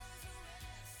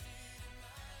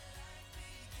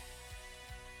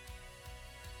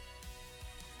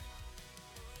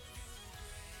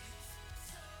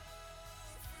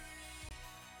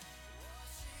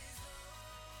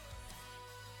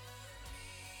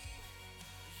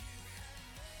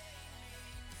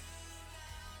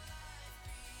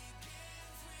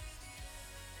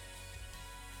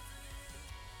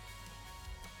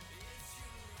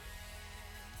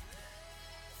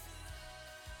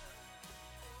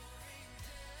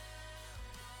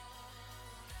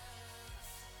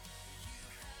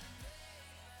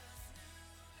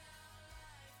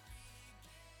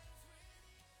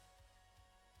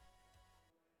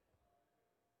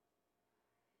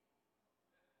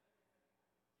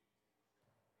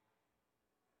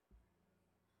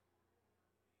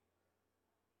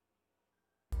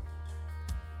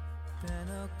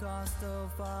Pentecostal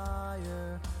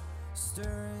fire,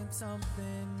 stirring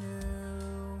something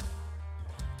new.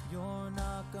 You're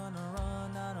not gonna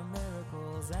run out of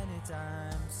miracles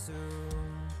anytime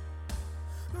soon.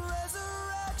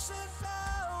 Resurrection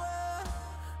power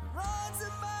runs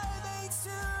in my veins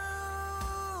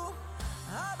too.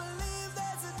 I believe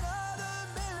there's another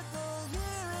miracle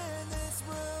here in this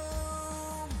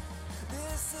room.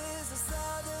 This is the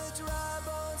sound of dry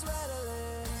bones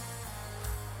rattling.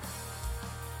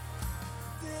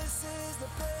 This is the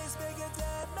place make a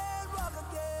dead man walk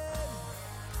again.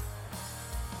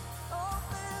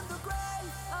 Open the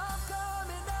grave, I'm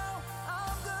coming out.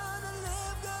 I'm gonna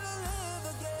live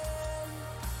again.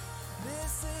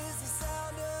 This is the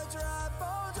sound of dry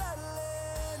bones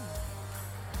rattling.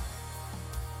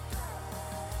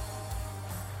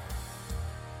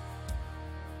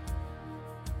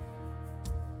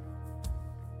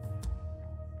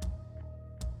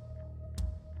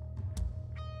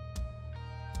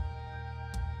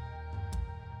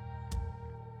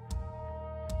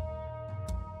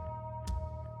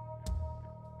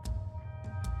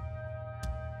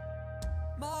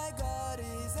 My God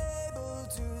is able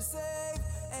to save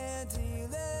and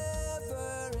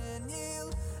deliver and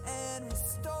heal and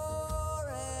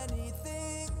restore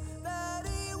anything that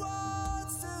He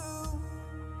wants to.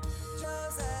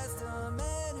 Just as the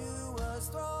man who was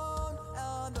thrown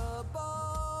on the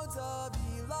bones of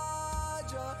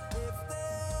Elijah, if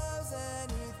there's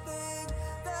anything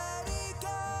that He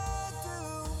can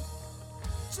do.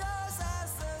 Just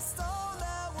as the stone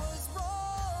that was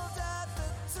rolled at the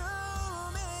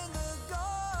tomb in the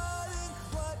garden,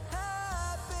 what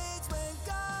happens when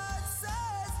God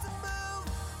says to move?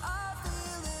 I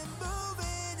feel Him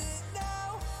moving it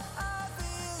now. I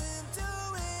feel Him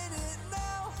doing it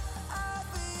now. I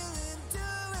feel Him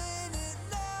doing it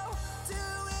now. Do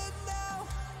it now.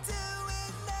 Do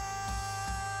it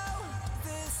now.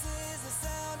 This is the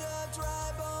sound of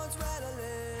dry bones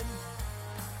rattling.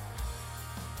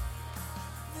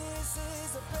 This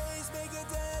is a place make a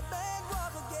dead man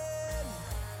walk again.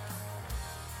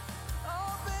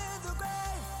 Open the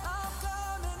grave, I'm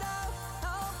coming out.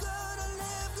 I'm gonna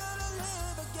live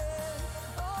again.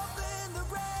 Open the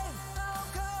grave, I'm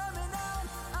coming out.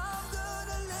 I'm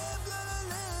gonna live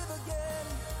again.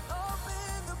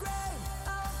 Open the grave,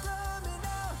 I'm coming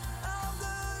out. I'm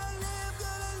gonna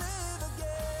live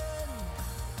again.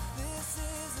 This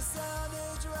is the sound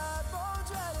of dry bones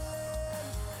rattling.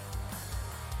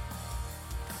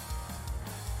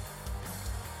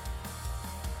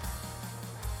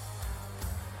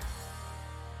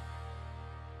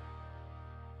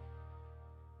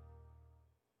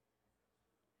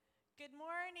 Good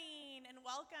morning and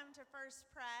welcome to First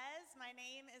Pres. My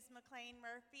name is McLean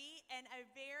Murphy, and a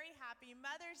very happy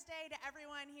Mother's Day to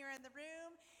everyone here in the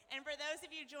room and for those of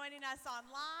you joining us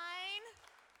online.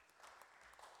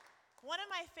 One of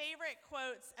my favorite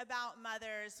quotes about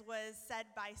mothers was said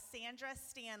by Sandra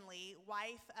Stanley,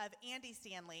 wife of Andy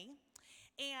Stanley,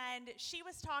 and she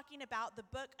was talking about the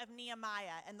book of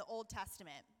Nehemiah in the Old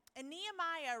Testament. And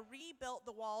Nehemiah rebuilt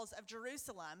the walls of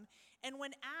Jerusalem, and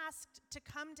when asked to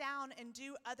come down and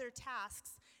do other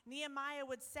tasks, Nehemiah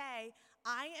would say,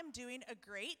 "I am doing a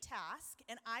great task,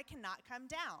 and I cannot come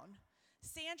down."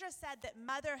 Sandra said that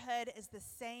motherhood is the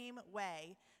same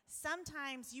way.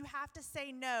 Sometimes you have to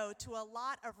say no to a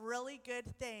lot of really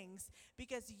good things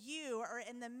because you are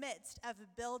in the midst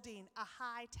of building a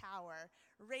high tower,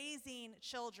 raising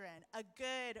children, a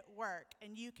good work,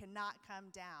 and you cannot come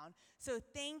down. So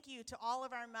thank you to all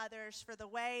of our mothers for the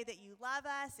way that you love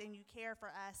us and you care for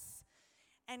us.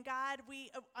 And God,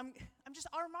 I'm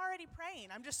already praying.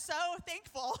 I'm just so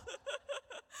thankful.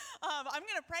 I'm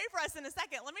going to pray for us in a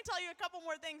second. Let me tell you a couple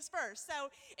more things first. So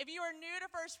if you are new to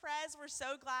First Pres, we're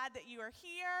so glad that you are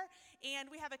here. And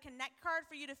we have a Connect card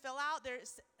for you to fill out.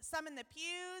 There's some in the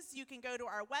pews. You can go to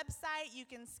our website. You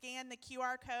can scan the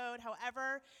QR code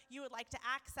however you would like to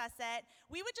access it.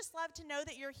 We would just love to know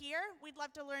that you're here. We'd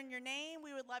love to learn your name.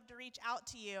 We would love to reach out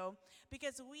to you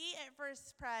because we at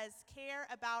First Pres care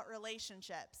about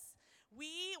relationships.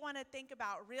 We want to think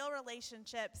about real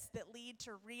relationships that lead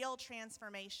to real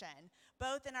transformation,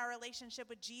 both in our relationship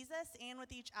with Jesus and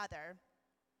with each other.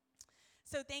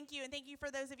 So thank you, and thank you for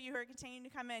those of you who are continuing to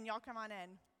come in. Y'all come on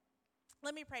in.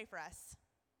 Let me pray for us.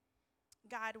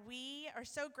 God, we are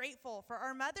so grateful for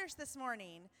our mothers this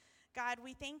morning. God,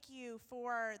 we thank you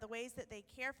for the ways that they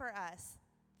care for us,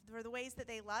 for the ways that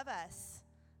they love us.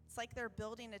 It's like they're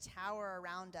building a tower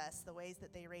around us, the ways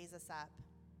that they raise us up.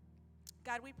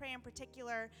 God, we pray in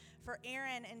particular for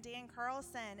Aaron and Dan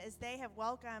Carlson as they have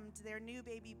welcomed their new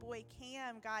baby boy,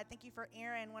 Cam. God, thank you for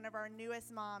Aaron, one of our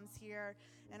newest moms here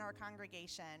in our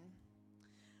congregation.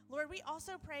 Lord, we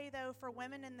also pray, though, for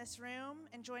women in this room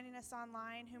and joining us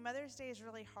online who Mother's Day is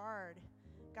really hard.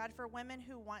 God, for women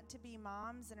who want to be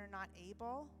moms and are not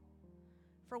able,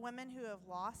 for women who have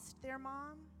lost their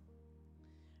mom,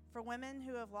 for women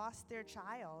who have lost their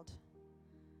child.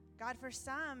 God, for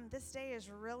some, this day is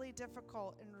really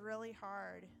difficult and really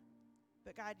hard.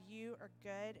 But God, you are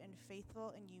good and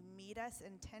faithful, and you meet us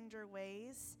in tender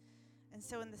ways. And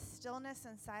so in the stillness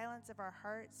and silence of our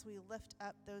hearts, we lift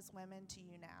up those women to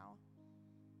you now.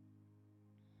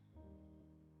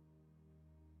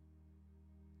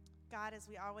 God, as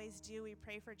we always do, we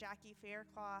pray for Jackie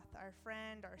Faircloth, our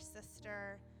friend, our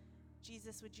sister.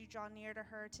 Jesus, would you draw near to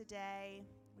her today?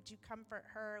 Would you comfort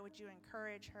her? Would you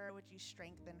encourage her? Would you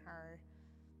strengthen her?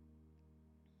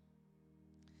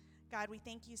 God, we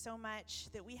thank you so much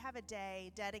that we have a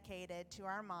day dedicated to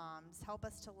our moms. Help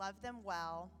us to love them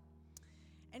well.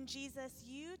 And Jesus,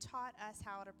 you taught us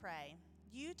how to pray.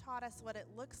 You taught us what it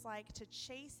looks like to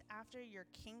chase after your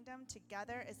kingdom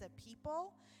together as a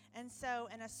people. And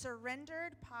so in a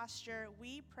surrendered posture,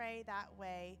 we pray that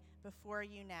way before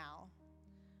you now.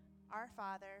 Our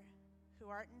Father, who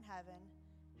art in heaven,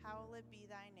 hallowed be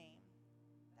thy name.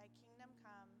 Thy kingdom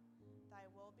come,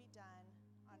 thy will be done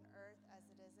on earth as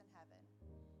it is in heaven.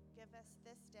 Give us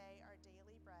this day our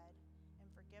daily bread,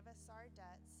 and forgive us our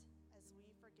debts as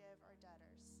we forgive our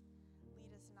debtors.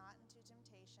 Lead us not into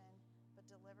temptation, but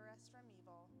deliver us from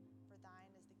evil. For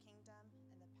thine is the kingdom,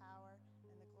 and the power,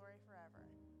 and the glory forever.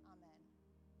 Amen.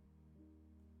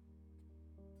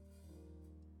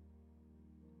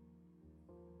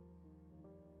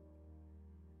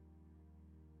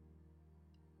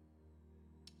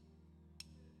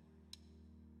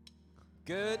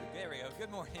 There we go.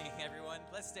 Good morning, everyone.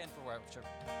 Let's stand for worship.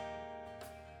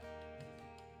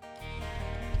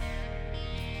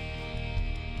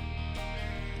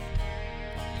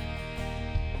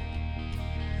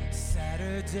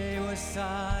 Saturday was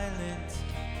silent,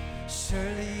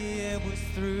 surely it was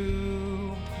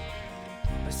through.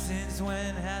 But since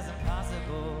when has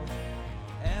impossible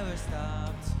ever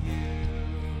stopped you?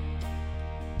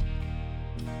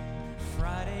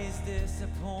 Friday's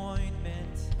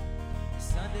disappointment,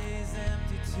 Sunday's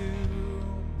empty too.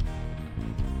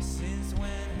 Since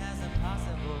when has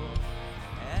impossible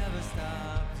ever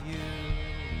stopped you?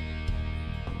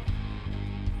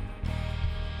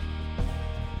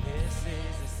 This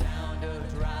is the sound of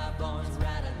dry bones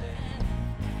rattling.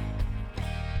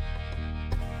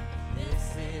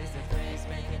 This is the face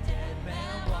make a dead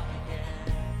man walk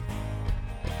again.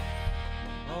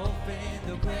 Open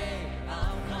the grave,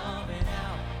 I'm coming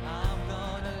out. I'm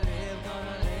gonna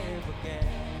live again.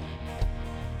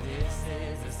 This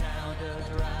is the sound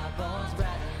of dry bones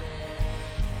rattling.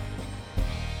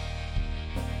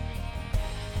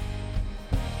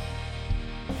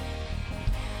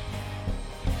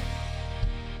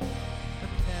 A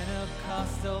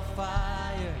Pentecostal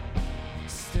fire,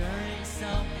 stirring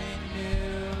something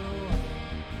new.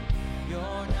 You're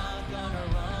not gonna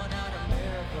run out of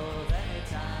miracles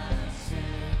anytime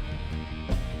soon.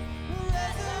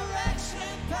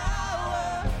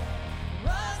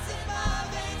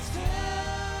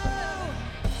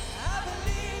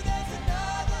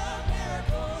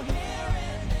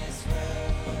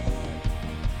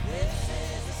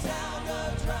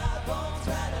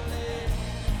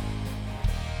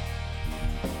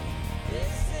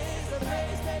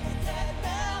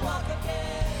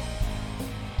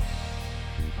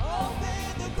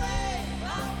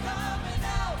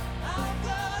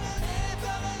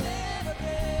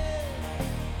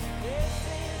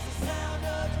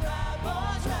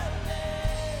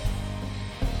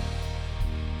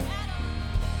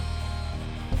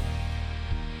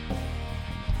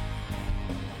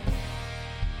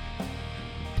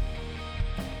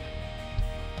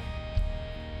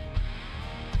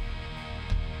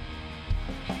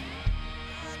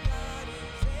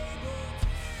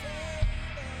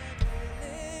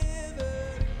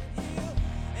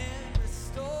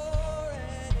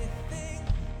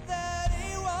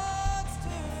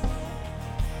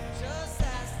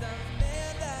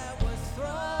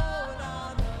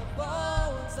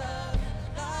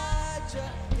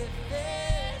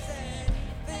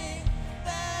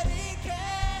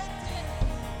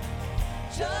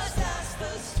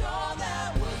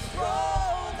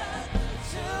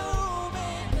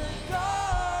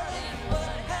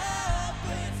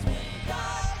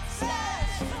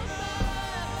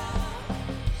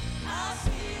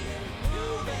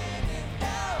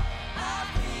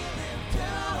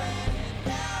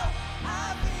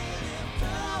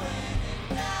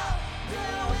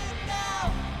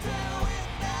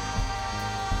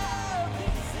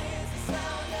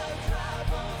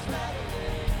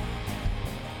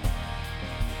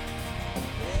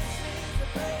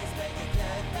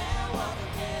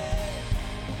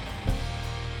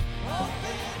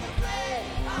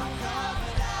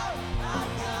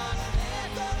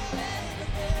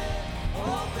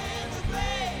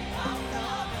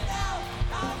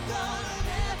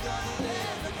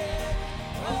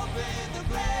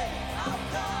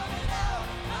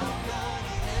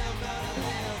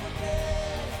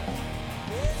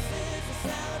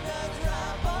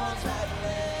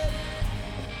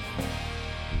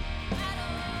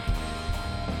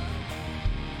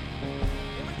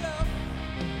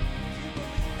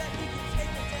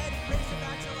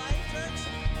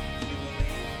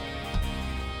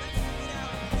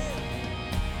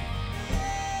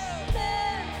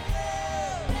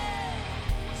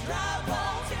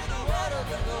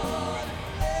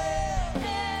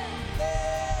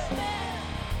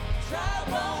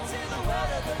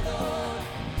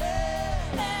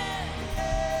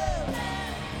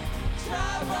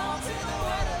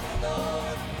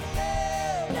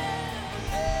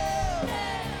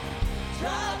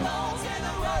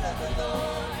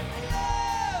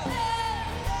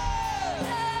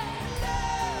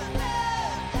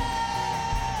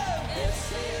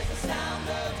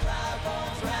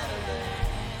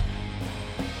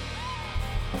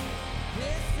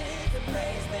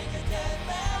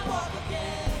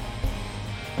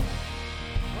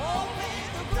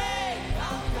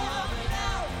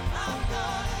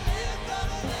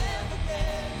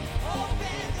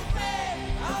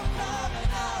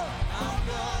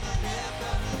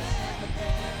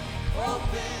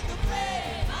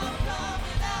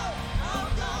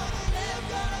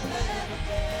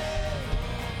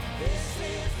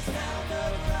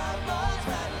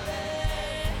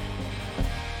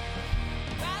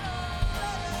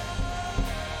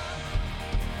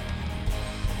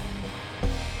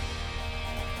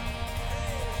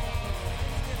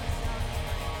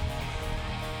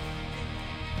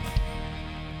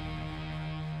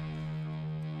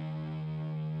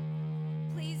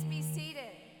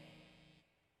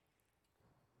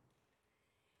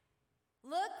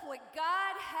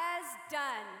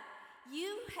 done.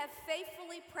 You have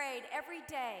faithfully prayed every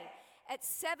day at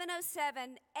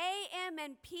 7:07 a.m.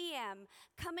 and p.m.,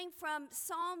 coming from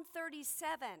Psalm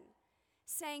 37,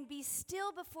 saying, "Be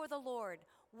still before the Lord,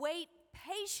 wait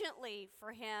patiently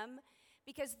for him,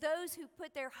 because those who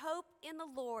put their hope in the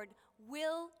Lord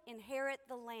will inherit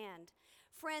the land."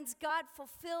 Friends, God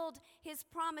fulfilled his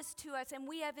promise to us, and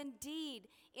we have indeed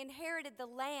inherited the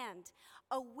land.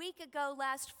 A week ago,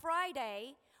 last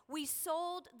Friday, we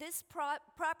sold this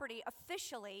property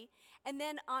officially, and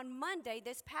then on Monday,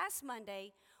 this past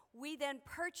Monday, we then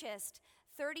purchased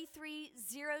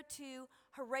 3302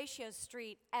 Horatio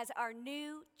Street as our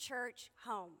new church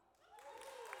home.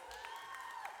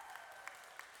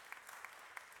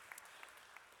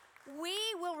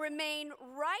 We will remain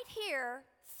right here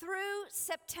through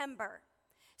September.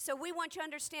 So we want you to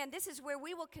understand this is where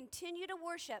we will continue to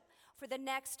worship for the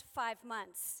next 5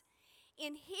 months.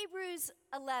 In Hebrews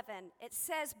 11, it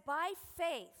says, "By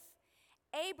faith,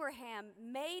 Abraham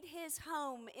made his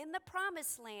home in the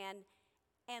promised land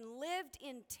and lived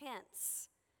in tents."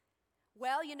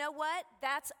 Well, you know what?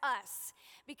 That's us.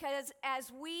 Because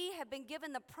as we have been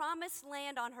given the promised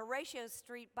land on Horatio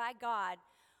Street by God,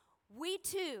 we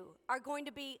too are going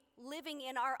to be living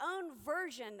in our own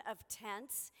version of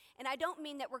tents. And I don't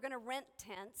mean that we're going to rent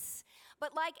tents,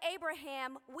 but like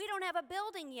Abraham, we don't have a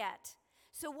building yet.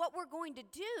 So what we're going to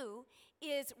do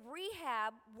is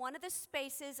rehab one of the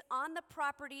spaces on the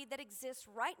property that exists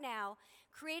right now,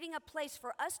 creating a place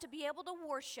for us to be able to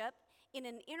worship in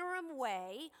an interim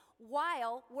way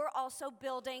while we're also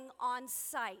building on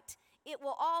site. It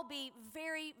will all be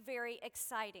very, very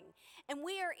exciting. And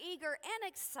we are eager and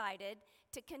excited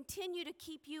to continue to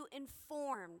keep you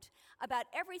informed about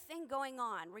everything going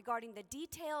on regarding the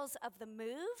details of the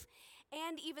move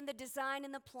and even the design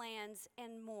and the plans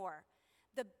and more.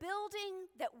 The building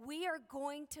that we are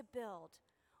going to build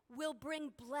will bring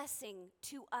blessing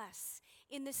to us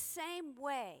in the same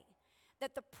way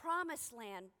that the promised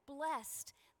land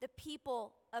blessed the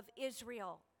people of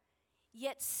Israel.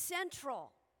 Yet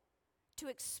central to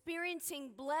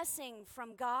experiencing blessing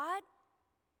from God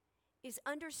is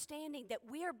understanding that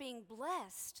we are being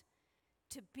blessed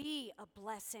to be a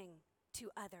blessing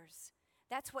to others.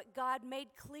 That's what God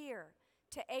made clear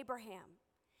to Abraham.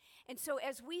 And so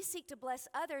as we seek to bless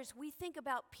others, we think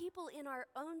about people in our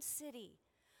own city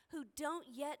who don't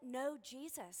yet know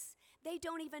Jesus. They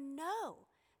don't even know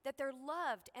that they're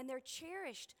loved and they're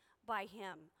cherished by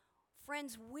him.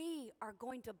 Friends, we are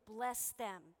going to bless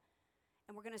them.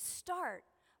 And we're going to start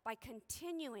by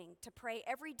continuing to pray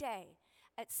every day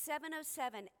at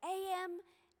 7:07 a.m.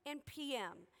 and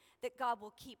p.m. that God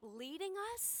will keep leading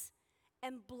us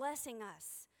and blessing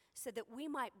us so that we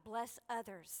might bless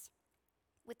others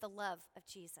with the love of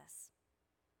Jesus.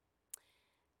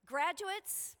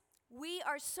 Graduates, we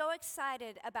are so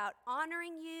excited about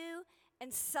honoring you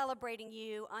and celebrating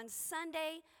you on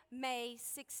Sunday, May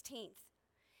 16th.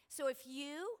 So if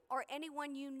you or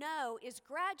anyone you know is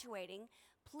graduating,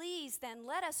 please then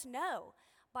let us know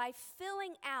by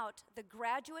filling out the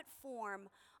graduate form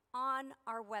on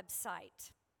our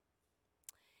website.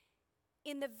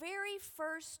 In the very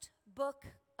first book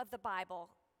of the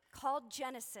Bible, called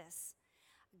Genesis,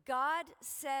 God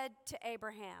said to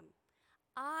Abraham,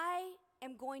 "I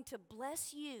am going to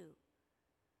bless you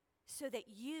so that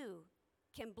you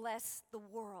can bless the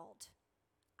world.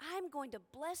 I'm going to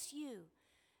bless you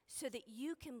so that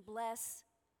you can bless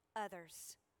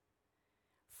others."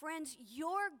 Friends,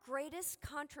 your greatest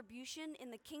contribution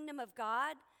in the kingdom of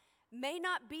God may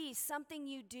not be something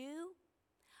you do,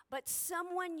 but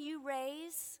someone you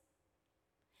raise,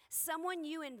 someone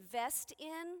you invest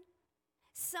in,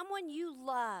 someone you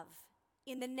love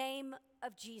in the name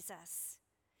of Jesus.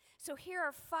 So here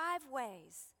are 5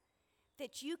 ways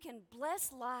that you can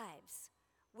bless lives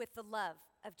with the love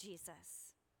of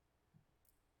Jesus.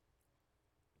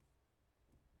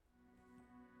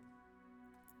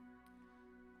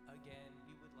 Again,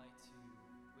 we would like to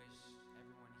wish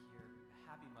everyone here a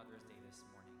happy Mother's Day this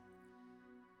morning.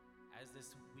 As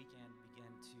this weekend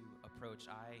began to approach,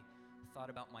 I thought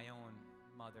about my own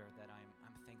mother that I'm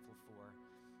thankful for,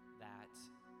 that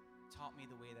taught me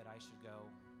the way that I should go.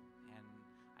 And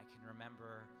I can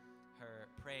remember her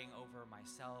praying over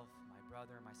myself, my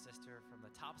brother, my sister, from the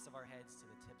tops of our heads to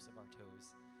the tips of our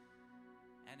toes.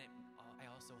 And I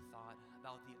also thought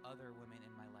about the other women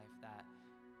in my life that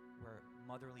were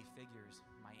motherly figures,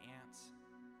 my aunts,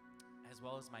 as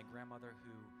well as my grandmother,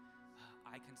 who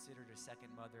I considered a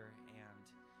second mother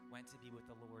and went to be with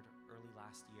the Lord early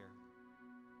last year.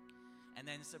 And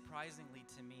then surprisingly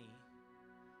to me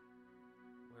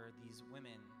were these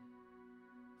women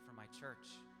from my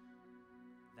church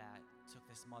that took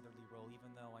this motherly role.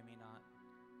 Even though I may not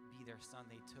be their son,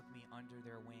 they took me under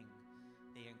their wing.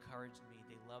 They encouraged me,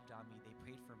 they loved on me, they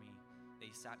prayed for me,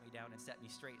 they sat me down and set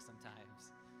me straight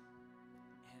sometimes.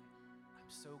 And I'm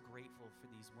so grateful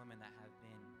for these women that have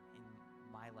been in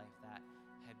my life that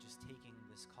have just taken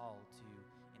this call to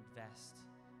invest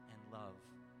and love.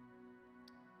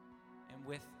 And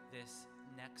with this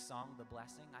next song, The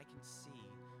Blessing, I can see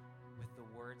with the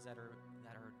words that are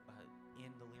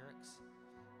in the lyrics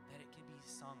that it can be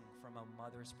sung from a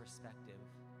mother's perspective,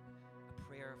 a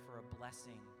prayer for a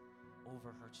blessing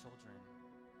over her children,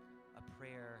 a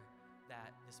prayer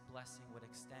that this blessing would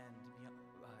extend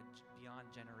beyond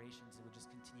generations. It would just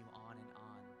continue on and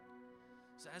on.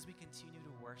 So as we continue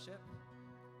to worship,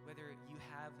 whether you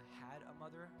have had a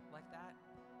mother like that,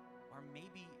 or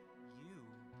maybe you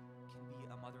can be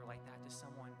a mother like that to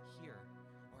someone here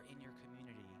or in your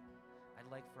community, I'd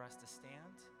like for us to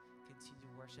stand, continue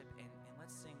to worship, and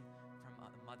let's sing from a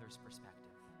mother's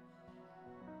perspective.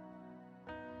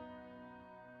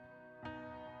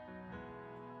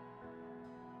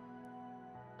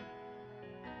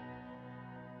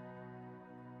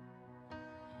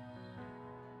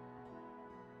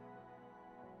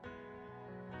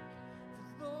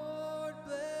 The Lord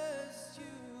bless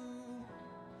you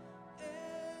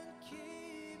and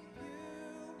keep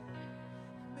you.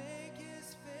 Make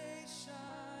His face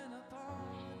shine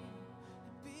upon you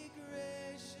and be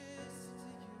gracious to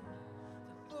you.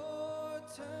 The Lord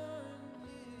turn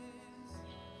His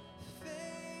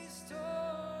face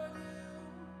toward you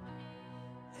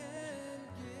and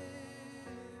give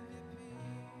you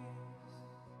peace.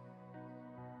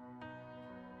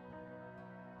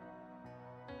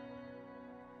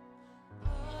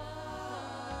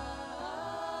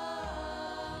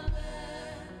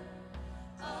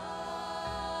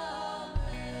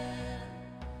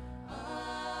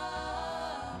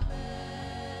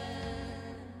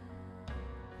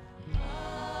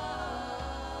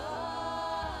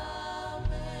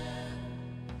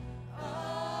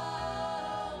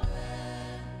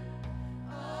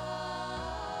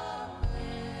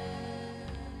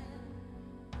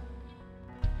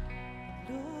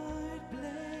 Lord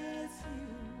bless you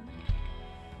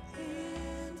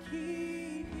and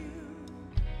keep you.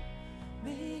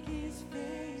 Make His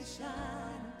face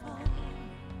shine upon you.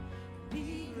 Be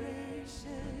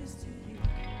gracious to you.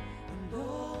 The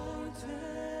Lord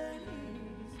turn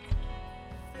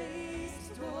His face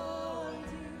toward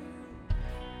you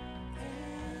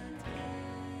and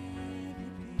give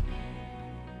you peace.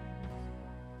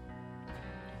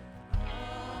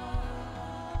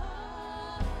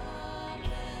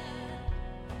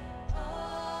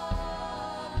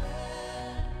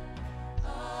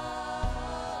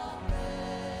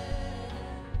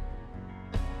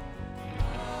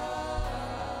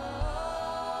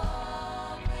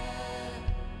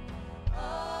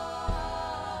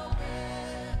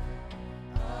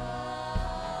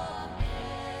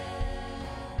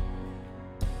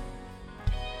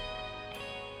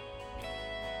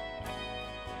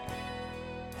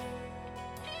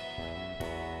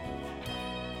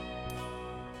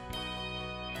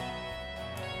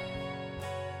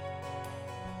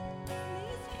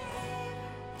 His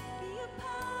favor be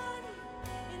upon you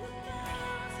in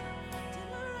 1,000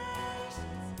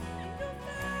 generations, and your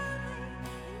family,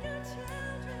 and your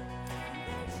children, and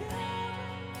their children,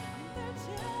 and their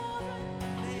children.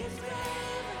 May His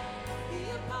favor be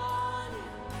upon you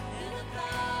in 1,000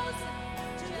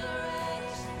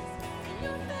 generations, and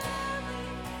your family,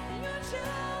 and your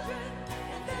children,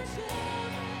 and their children,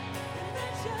 and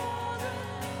their children.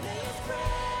 May His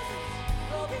presence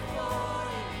go before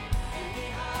you and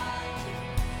behind you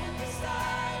and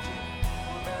beside you,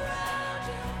 all around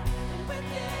you and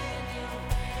within you.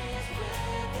 He is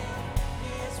with you.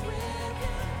 He is with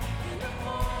you in the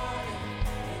morning,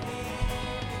 in the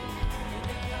evening, in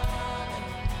the coming,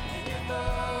 in your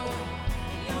going,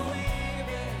 in your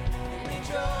weeping and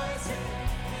rejoicing.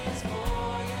 He is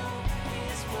for you. He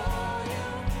is for you.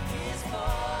 He is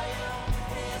for you.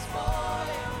 He is for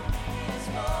you. He is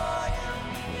for you.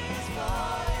 He is for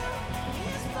you. He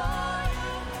is for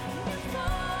you. He is for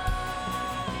you.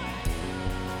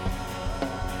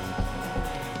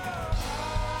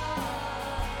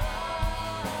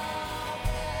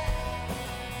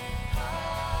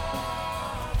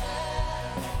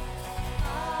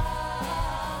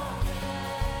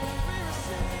 We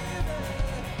receive it.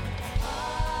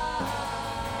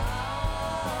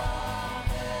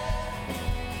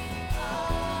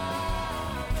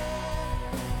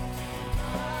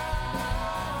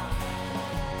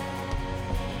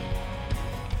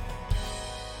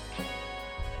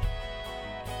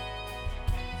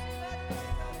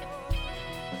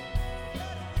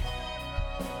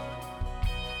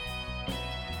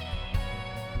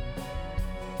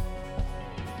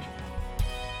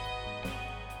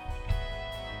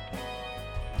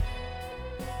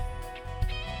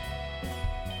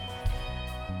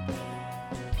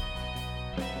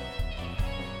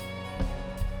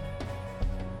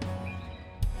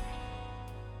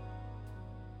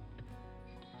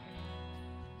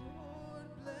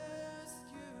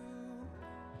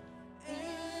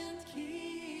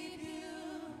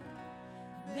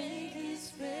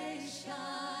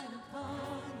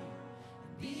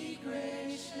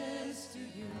 to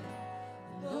you.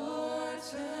 The Lord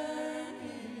turn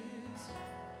his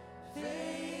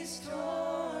face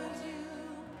toward you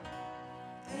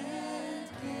and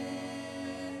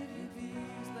give you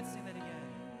peace. Let's sing that again.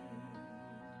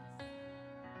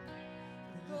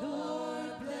 The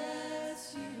Lord bless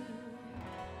you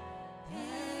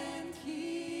and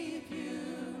keep you.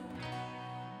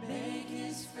 Make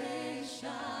his face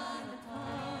shine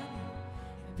upon you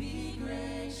and be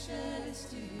gracious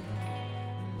to you.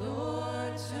 The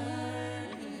Lord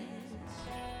turn his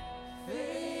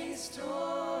face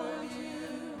toward you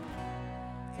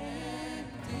and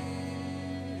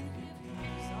give you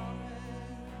peace. Amen.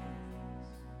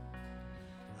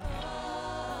 Amen.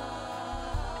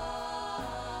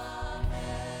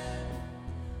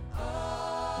 Amen.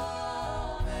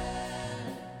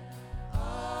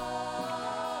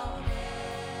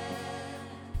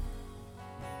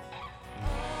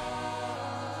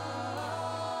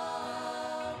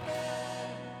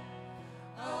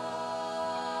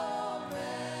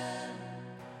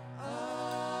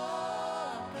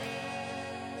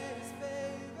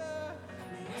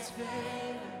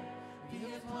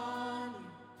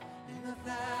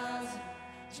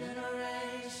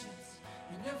 Generations,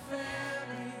 in your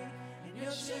family, in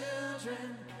your children,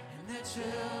 and their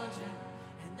children,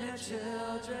 and their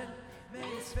children. May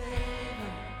his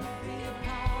favor be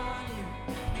upon you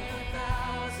in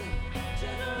 1,000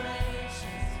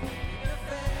 generations, in your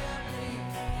family,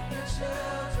 in your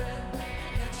children,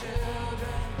 and their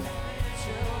children, and their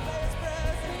children.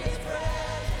 His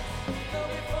presence go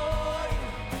before you,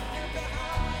 and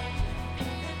behind you,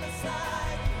 and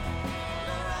beside you.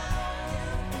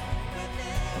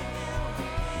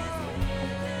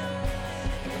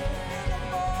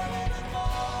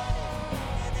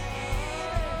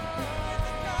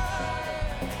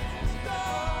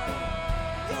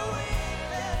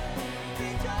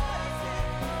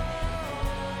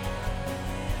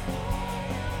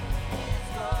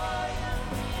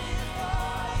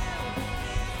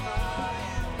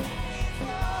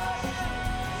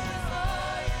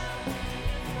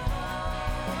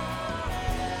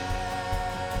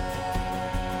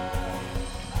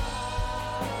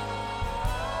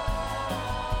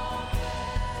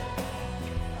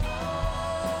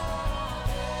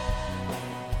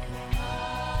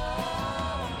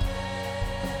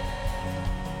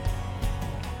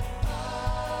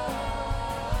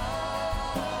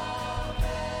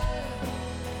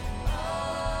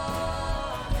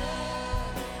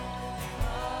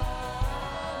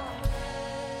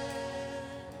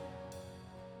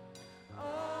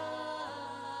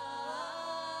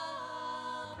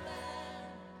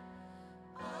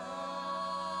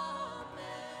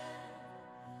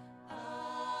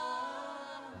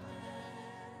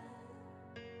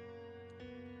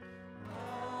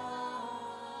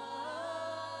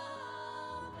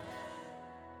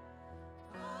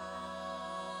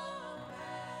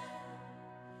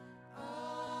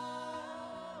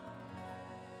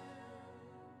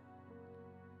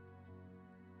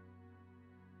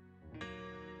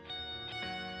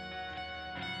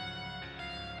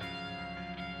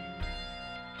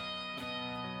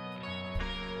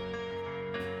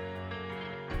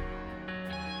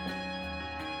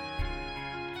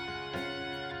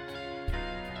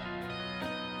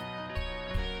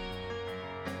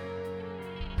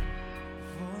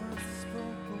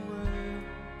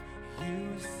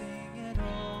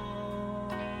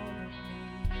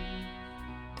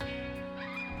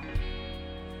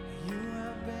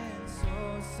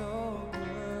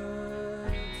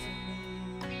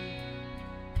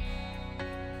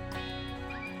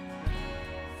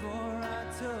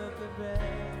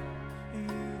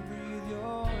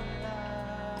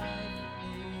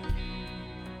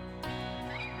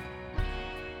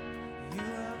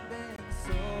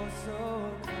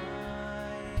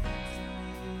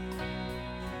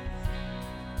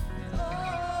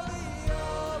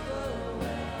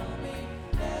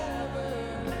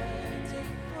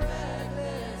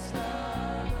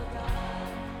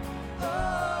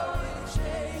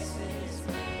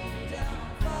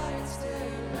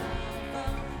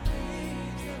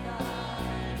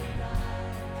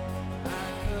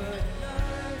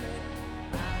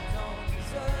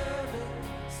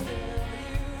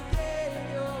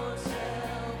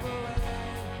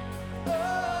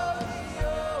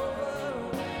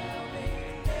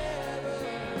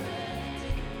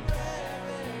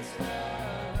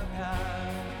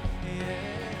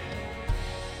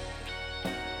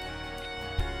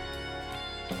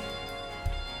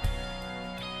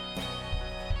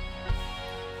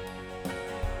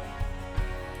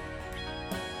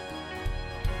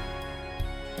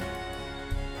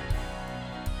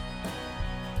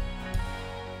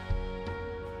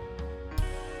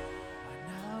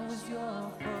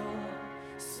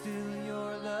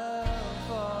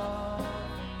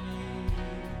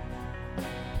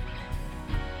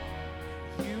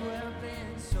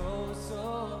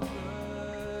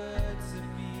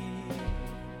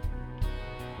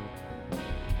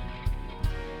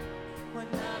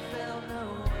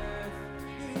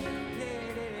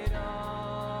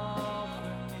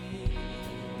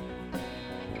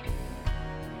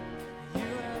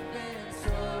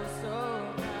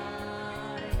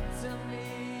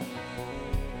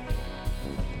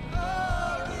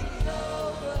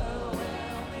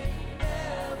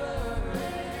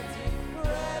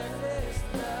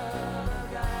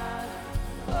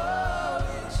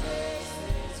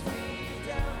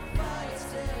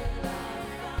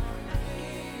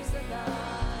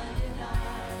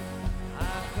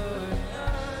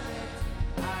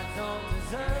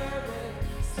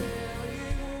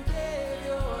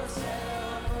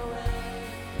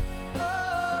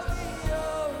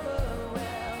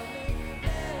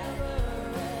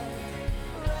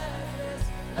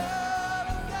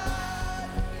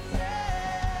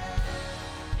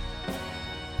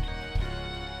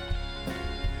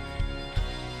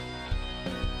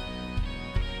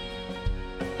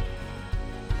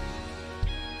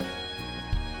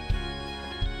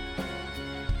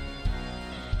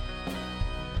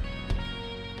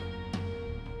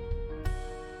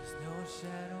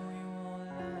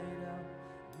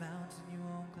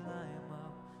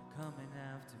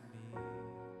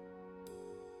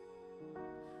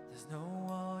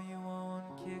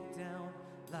 kick down,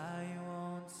 lie you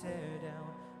won't tear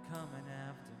down, coming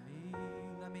after me.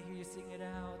 Let me hear you sing it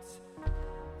out.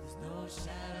 There's no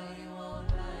shadow you won't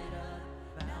light up,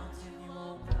 mountain you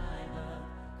won't climb up,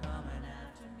 coming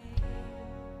after me.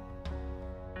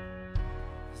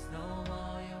 There's no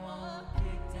wall you won't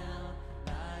kick down,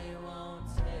 lie you won't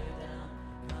tear down,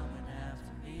 coming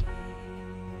after me.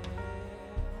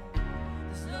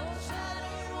 There's no shadow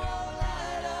you won't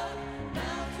light up,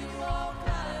 mountain you won't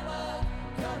climb up,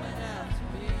 coming after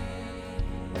me.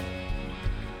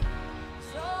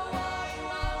 There's no wall you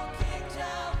won't kick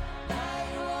down, lie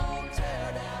you won't tear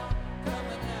down,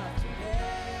 coming after me.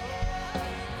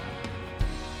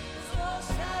 There's no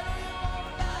shadow you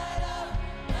won't light up,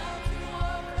 mountain you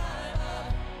won't climb up,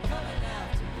 coming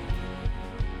after me.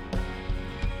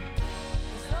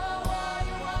 There's no wall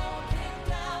you won't kick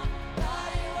down,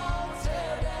 lie you won't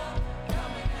tear down,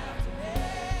 coming after me.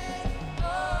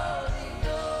 Oh, the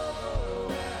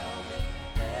overwhelming,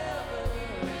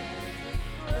 never-ending,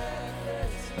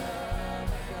 reckless love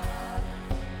of God.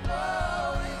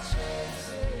 Oh, it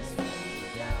chases me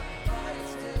down,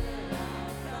 fights till I'm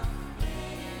found,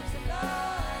 leaves the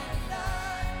 99,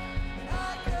 and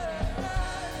I couldn't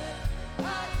earn it,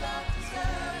 I don't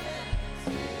deserve it,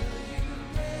 till you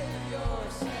gave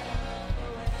yourself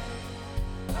away.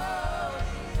 Oh,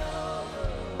 the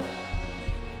overwhelming,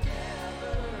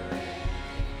 never-ending,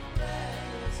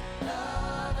 reckless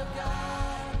love of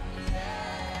God, yeah.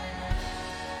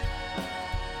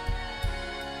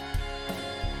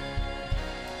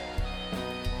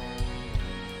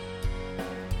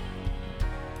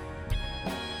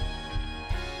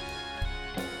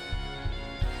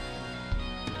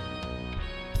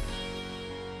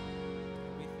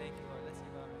 We thank you, Lord. Let's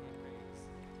give our hand praise.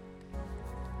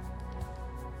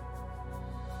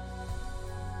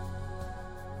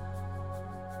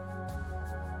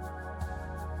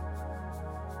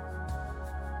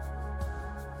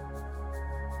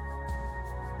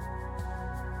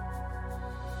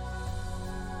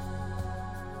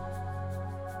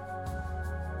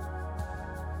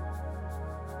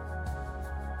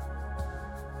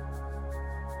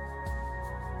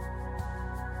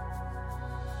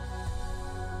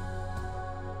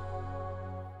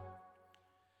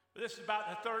 This is about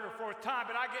the third or fourth time,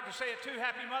 but I get to say it too.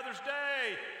 Happy Mother's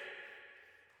Day.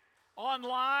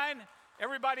 Online,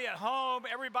 everybody at home,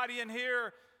 everybody in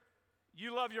here,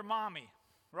 you love your mommy,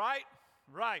 right?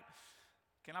 Right.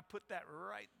 Can I put that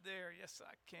right there? Yes,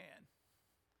 I can.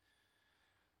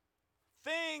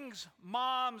 Things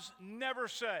moms never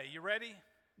say. You ready?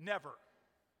 Never.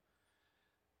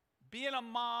 Being a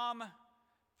mom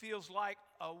feels like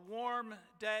a warm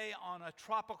day on a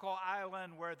tropical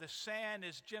island where the sand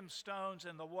is gemstones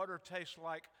and the water tastes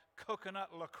like coconut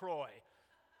LaCroix.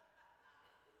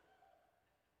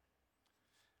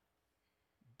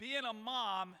 Being a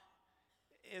mom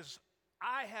is,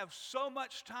 I have so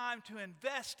much time to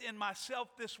invest in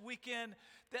myself this weekend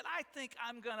that I think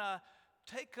I'm going to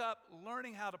take up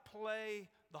learning how to play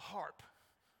the harp.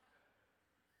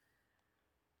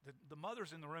 The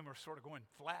mothers in the room are sort of going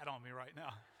flat on me right now.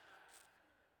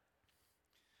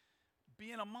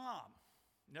 Being a mom,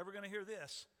 never going to hear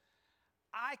this.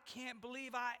 I can't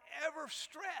believe I ever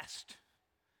stressed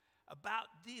about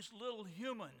these little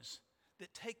humans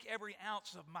that take every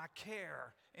ounce of my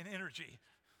care and energy.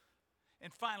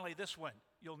 And finally, this one.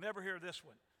 You'll never hear this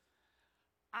one.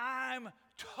 I'm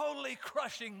totally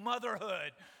crushing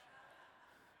motherhood.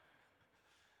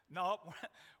 No,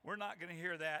 we're not going to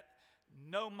hear that.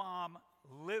 No mom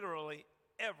literally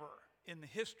ever in the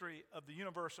history of the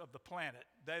universe of the planet.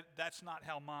 That's not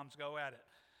how moms go at it.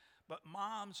 But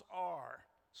moms are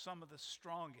some of the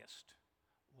strongest,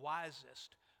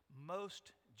 wisest,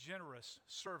 most generous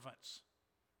servants,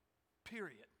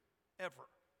 period, ever.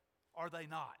 Are they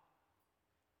not?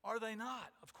 Are they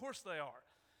not? Of course they are.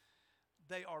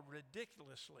 They are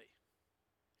ridiculously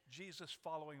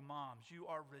Jesus-following moms. You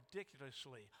are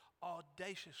ridiculously,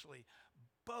 audaciously,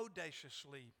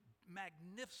 bodaciously,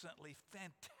 magnificently,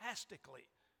 fantastically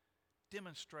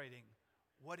demonstrating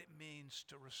what it means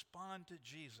to respond to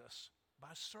Jesus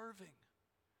by serving.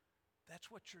 That's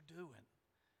what you're doing.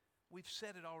 We've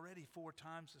said it already 4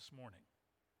 times this morning.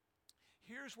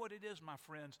 Here's what it is, my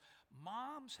friends.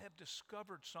 Moms have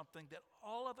discovered something that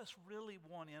all of us really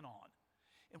want in on.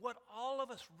 And what all of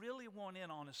us really want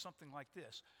in on is something like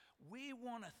this. We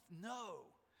want to know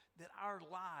that our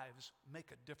lives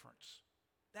make a difference.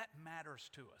 That matters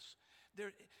to us.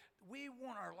 We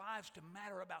want our lives to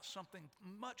matter about something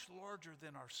much larger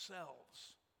than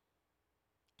ourselves.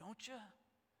 Don't you?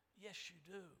 Yes,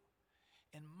 you do.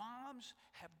 And moms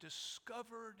have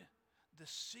discovered the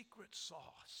secret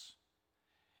sauce.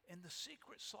 And the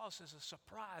secret sauce is a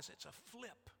surprise. It's a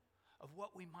flip of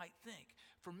what we might think.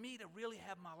 For me to really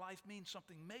have my life mean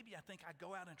something, maybe I think I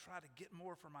go out and try to get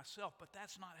more for myself, but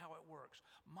that's not how it works.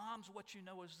 Moms, what you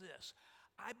know is this: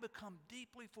 I become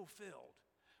deeply fulfilled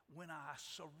when I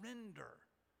surrender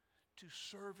to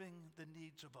serving the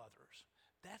needs of others.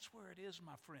 That's where it is,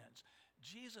 my friends.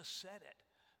 Jesus said it.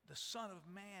 The Son of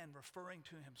Man, referring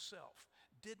to himself,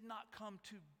 did not come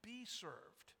to be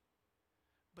served,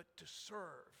 but to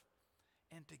serve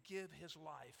and to give his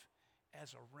life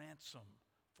as a ransom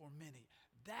for many.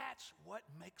 That's what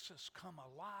makes us come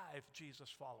alive, Jesus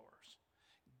followers.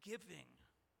 Giving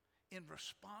in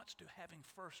response to having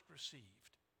first received.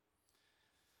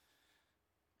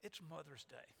 It's Mother's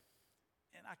Day.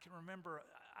 And I can remember,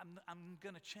 I'm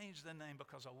going to change the name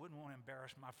because I wouldn't want to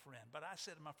embarrass my friend. But I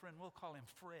said to my friend, we'll call him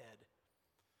Fred.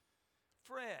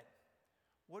 Fred,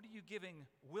 what are you giving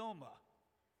Wilma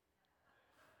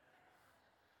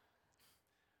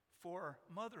for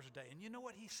Mother's Day? And you know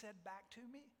what he said back to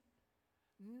me?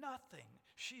 Nothing.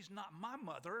 She's not my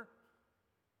mother.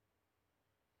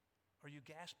 Are you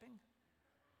gasping?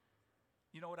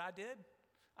 You know what I did?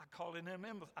 I called in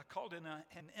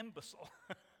an imbecile.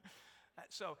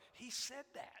 So he said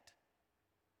that.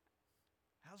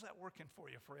 How's that working for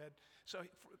you, Fred? So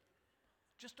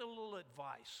just a little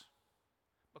advice.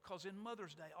 Because in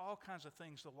Mother's Day, all kinds of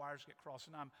things, the wires get crossed.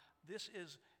 And this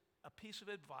is a piece of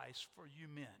advice for you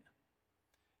men.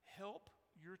 Help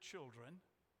your children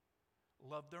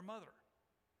love their mother,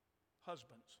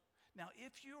 husbands. Now,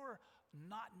 if you're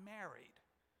not married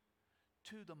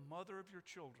to the mother of your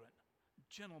children,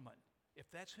 gentlemen, if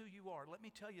that's who you are, let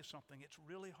me tell you something. It's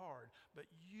really hard, but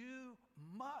you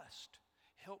must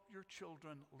help your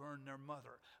children learn their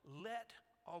mother. Let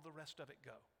all the rest of it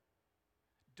go.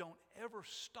 Don't ever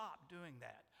stop doing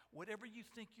that. Whatever you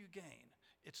think you gain,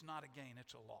 it's not a gain,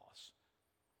 it's a loss.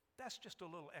 That's just a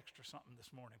little extra something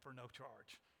this morning for no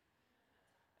charge.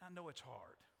 I know it's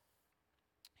hard.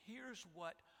 Here's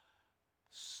what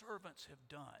servants have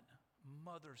done,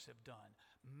 mothers have done,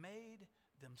 made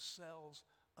themselves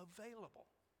available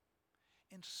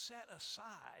and set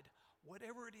aside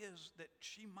whatever it is that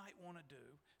she might want to do.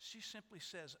 She simply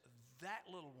says, that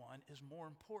little one is more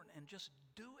important, and just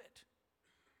do it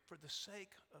for the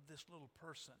sake of this little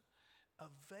person.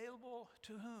 Available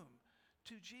to whom?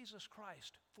 To Jesus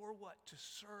Christ. For what? To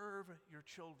serve your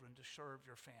children, to serve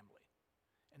your family.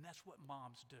 And that's what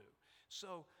moms do.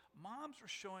 So moms are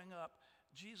showing up,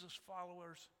 Jesus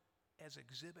followers, as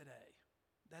Exhibit A.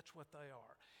 That's what they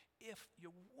are. If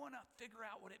you want to figure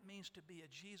out what it means to be a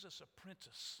Jesus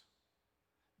apprentice,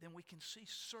 then we can see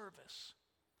service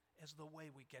as the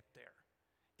way we get there.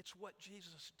 It's what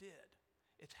Jesus did.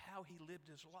 It's how he lived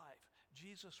his life.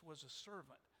 Jesus was a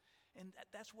servant. And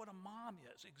that's what a mom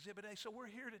is, Exhibit A. So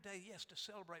we're here today, yes, to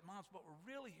celebrate moms, but we're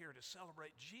really here to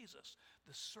celebrate Jesus,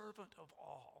 the servant of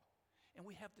all. And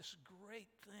we have this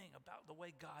great thing about the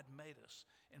way God made us.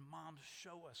 And moms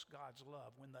show us God's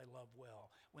love when they love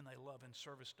well, when they love in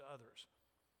service to others.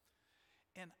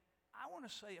 And I want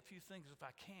to say a few things, if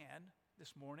I can,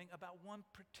 this morning about one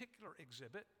particular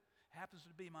exhibit. Happens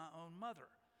to be my own mother.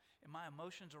 And my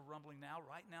emotions are rumbling now.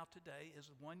 Right now today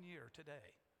is 1 year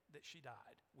today that she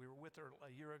died. We were with her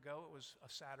a year ago. It was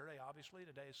a Saturday, obviously.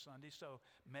 Today is Sunday. So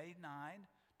May 9,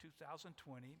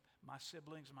 2020, my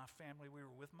siblings and my family, we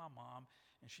were with my mom,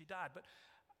 and she died.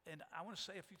 And I want to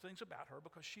say a few things about her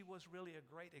because she was really a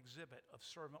great exhibit of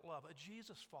servant love. A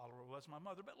Jesus follower was my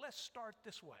mother. But let's start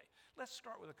this way. Let's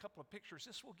start with a couple of pictures.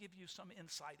 This will give you some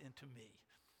insight into me.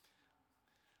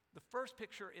 The first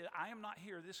picture is, I am not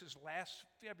here. This is last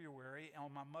February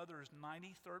on my mother's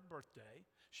 93rd birthday.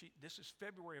 This is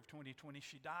February of 2020.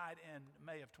 She died in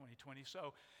May of 2020.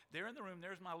 So there in the room,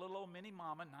 there's my little old mini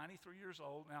mama, 93 years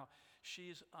old. Now,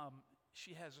 she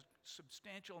has a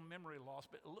substantial memory loss,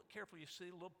 but look carefully. You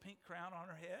see a little pink crown on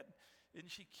her head?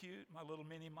 Isn't she cute, my little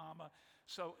mini mama?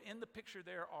 So in the picture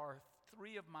there are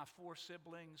 3 of my 4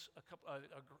 siblings,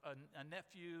 a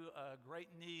nephew, a great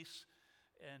niece,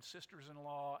 and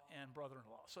sisters-in-law and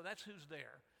brother-in-law. So that's who's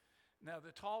there. Now,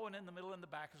 the tall one in the middle in the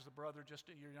back is the brother, just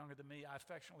a year younger than me. I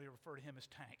affectionately refer to him as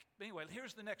Tank. But anyway,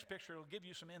 here's the next picture. It'll give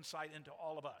you some insight into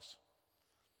all of us.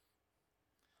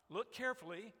 Look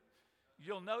carefully.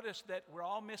 You'll notice that we're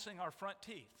all missing our front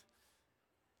teeth.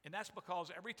 And that's because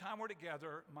every time we're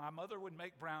together, my mother would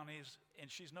make brownies,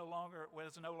 and was no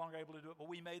longer able to do it, but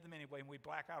we made them anyway, and we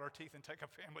black out our teeth and take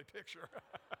a family picture.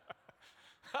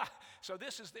 So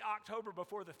this is the October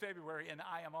before the February, and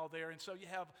I am all there. And so you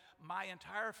have my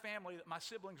entire family, my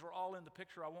siblings were all in the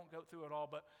picture. I won't go through it all,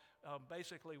 but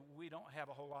basically we don't have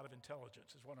a whole lot of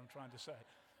intelligence is what I'm trying to say.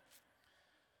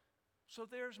 So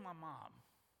there's my mom.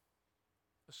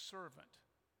 a servant,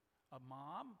 a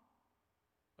mom,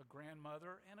 a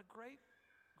grandmother, and a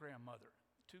great-grandmother.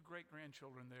 2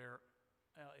 great-grandchildren there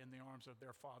in the arms of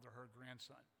their father, her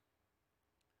grandson.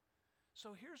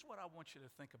 So here's what I want you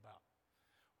to think about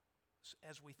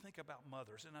as we think about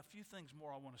mothers, and a few things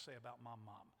more I want to say about my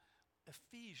mom.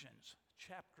 Ephesians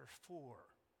chapter 4,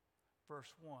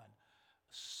 verse 1.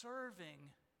 Serving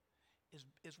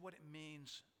is what it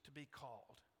means to be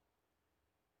called.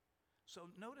 So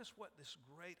notice what this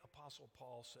great apostle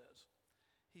Paul says.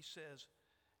 He says,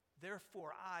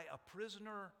 therefore I, a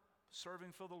prisoner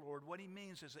serving for the Lord, what he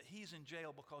means is that he's in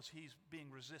jail because he's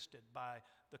being resisted by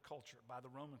the culture, by the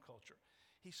Roman culture.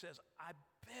 He says, I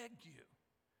beg you,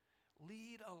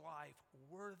 lead a life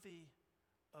worthy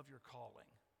of your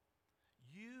calling.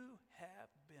 You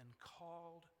have been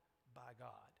called by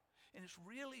God. And it's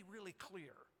really, really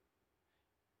clear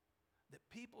that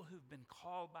people who've been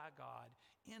called by God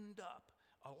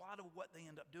a lot of what they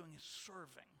end up doing is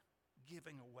serving,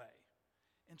 giving away.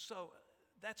 And so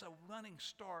that's a running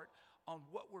start on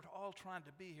what we're all trying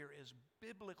to be here is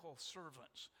biblical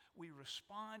servants. We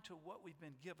respond to what we've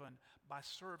been given by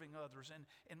serving others.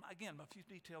 And again, a few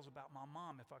details about my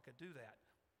mom, if I could do that.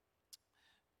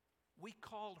 We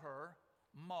called her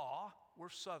Ma. We're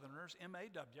Southerners,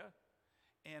 M-A-W.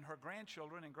 And her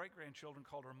grandchildren and great-grandchildren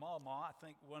called her Ma. I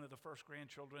think one of the first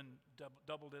grandchildren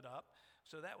doubled it up.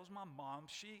 So that was my mom.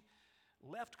 She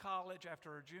left college after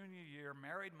her junior year,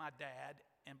 married my dad,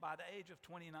 and by the age of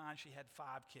 29, she had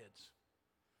 5 kids.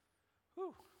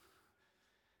 Whew.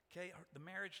 Okay, the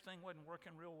marriage thing wasn't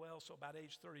working real well, so about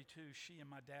age 32, she and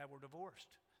my dad were divorced.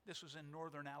 This was in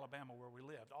northern Alabama where we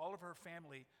lived. All of her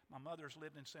family, my mother's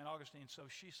lived in St. Augustine, so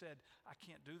she said, I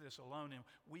can't do this alone, and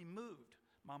we moved.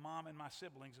 My mom and my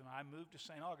siblings and I moved to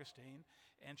St. Augustine,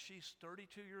 and she's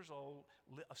 32 years old,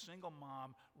 a single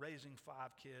mom, raising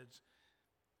 5 kids.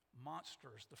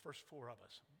 Monsters, the first 4 of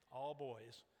us, all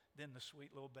boys. Then the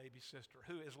sweet little baby sister,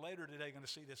 who is later today going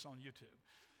to see this on YouTube.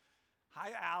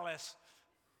 Hi, Alice.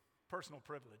 Personal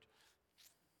privilege.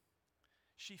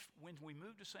 When we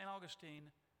moved to St.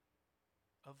 Augustine,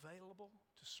 available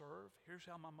to serve, here's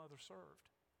how my mother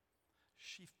served.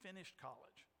 She finished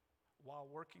college while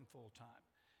working full time.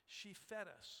 She fed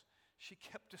us. She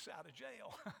kept us out of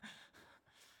jail.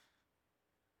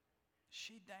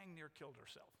 She dang near killed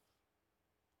herself.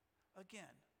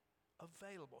 Again,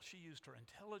 available. She used her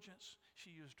intelligence.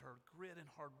 She used her grit and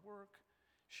hard work.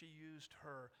 She used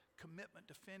her commitment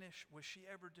to finish. Was she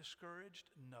ever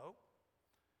discouraged? No.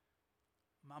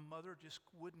 My mother just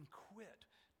wouldn't quit.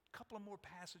 A couple of more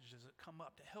passages that come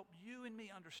up to help you and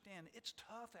me understand it's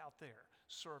tough out there,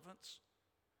 servants.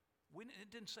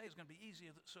 It didn't say it's going to be easy.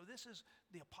 So this is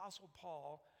the Apostle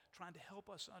Paul trying to help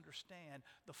us understand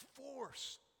the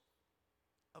force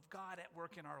of God at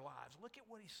work in our lives. Look at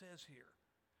what he says here.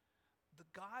 The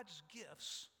God's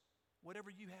gifts, whatever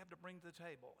you have to bring to the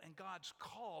table, and God's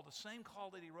call, the same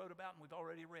call that he wrote about and we've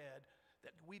already read,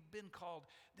 that we've been called,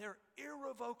 they're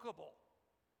irrevocable.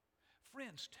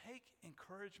 Friends, take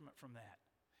encouragement from that.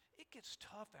 It gets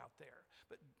tough out there,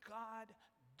 but God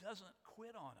doesn't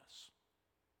quit on us.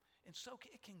 And so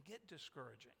it can get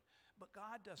discouraging, but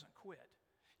God doesn't quit.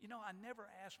 You know, I never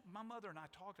asked, my mother and I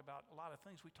talked about a lot of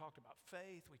things. We talked about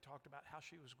faith. We talked about how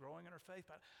she was growing in her faith.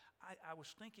 But I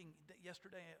was thinking that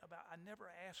yesterday about, I never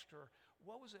asked her,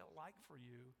 what was it like for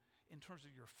you in terms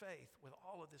of your faith with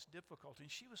all of this difficulty?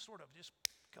 And she was sort of just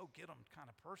go get them kind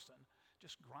of person,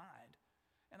 just grind.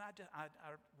 And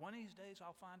one of these days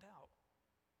I'll find out.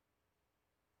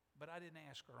 But I didn't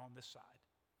ask her on this side.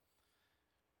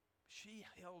 She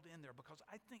held in there because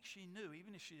I think she knew,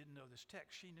 even if she didn't know this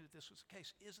text, she knew this was the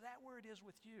case. Is that where it is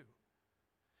with you?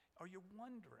 Are you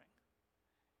wondering?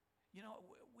 You know,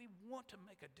 we want to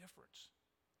make a difference.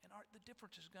 And the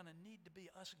difference is going to need to be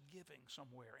us giving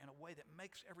somewhere in a way that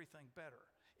makes everything better.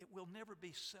 It will never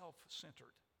be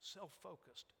self-centered,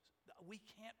 self-focused. We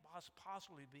can't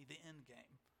possibly be the end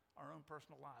game, our own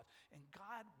personal lives. And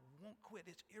God won't quit.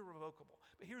 It's irrevocable.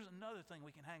 But here's another thing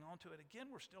we can hang on to it.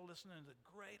 Again, we're still listening to the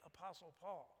great Apostle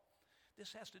Paul.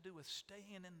 This has to do with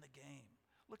staying in the game.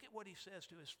 Look at what he says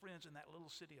to his friends in that little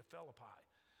city of Philippi.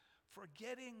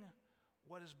 Forgetting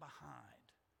what is behind.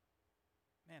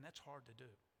 Man, that's hard to do.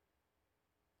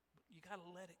 But you got to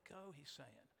let it go, he's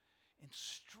saying. And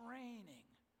straining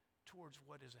towards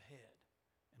what is ahead.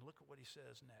 And look at what he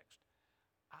says next.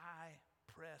 I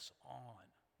press on,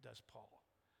 does Paul,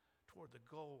 toward the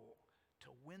goal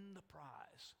to win the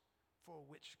prize for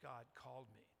which God called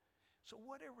me. So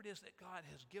whatever it is that God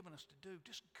has given us to do,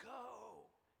 just go,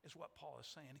 is what Paul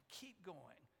is saying. Keep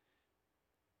going.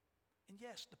 And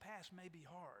yes, the past may be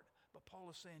hard, But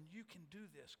Paul is saying, you can do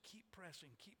this. Keep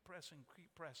pressing, keep pressing, keep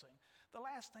pressing. The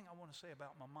last thing I want to say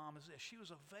about my mom is this. She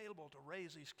was available to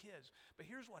raise these kids. But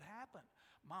here's what happened.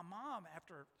 My mom,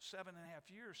 after 7.5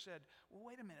 years, said, well,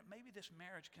 wait a minute, maybe this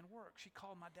marriage can work. She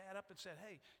called my dad up and said,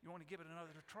 hey, you want to give it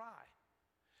another try?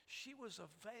 She was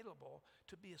available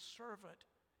to be a servant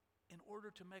in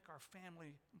order to make our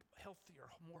family healthier,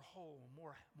 more whole,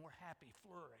 more happy,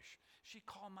 flourish. She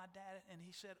called my dad and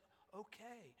he said,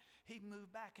 okay. He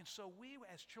moved back. And so we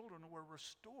as children were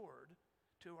restored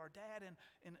to our dad and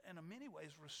in many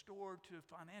ways restored to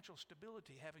financial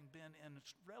stability, having been in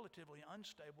relatively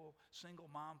unstable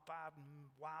single mom, 5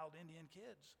 wild Indian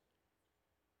kids.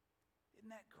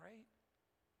 Isn't that great?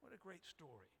 What a great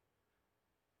story.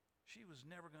 She was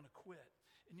never going to quit.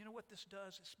 And you know what this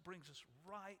does? This brings us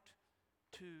right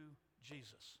to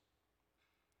Jesus.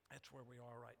 That's where we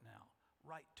are right now,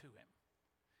 right to him.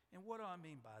 And what do I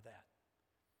mean by that?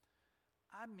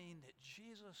 I mean that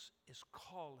Jesus is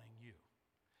calling you.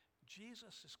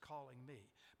 Jesus is calling me.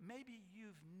 Maybe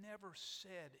you've never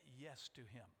said yes to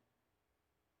him.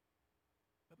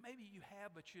 But maybe you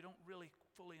have, but you don't really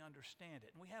fully understand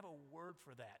it. And we have a word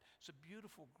for that. It's a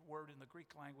beautiful word in the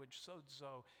Greek language,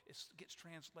 sozo. It gets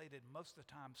translated most of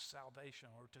the time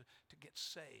salvation, or to get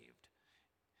saved.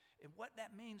 And what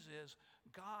that means is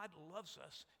God loves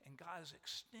us, and God is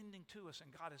extending to us, and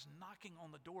God is knocking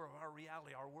on the door of our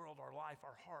reality, our world, our life,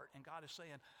 our heart. And God is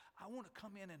saying, I want to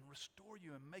come in and restore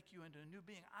you and make you into a new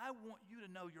being. I want you to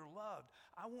know you're loved.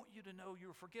 I want you to know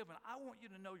you're forgiven. I want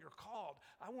you to know you're called.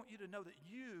 I want you to know that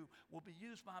you will be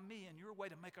used by me in your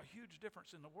way to make a huge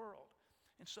difference in the world.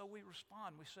 And so we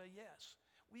respond. We say yes.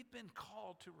 We've been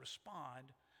called to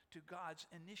respond to God's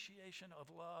initiation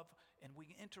of love, and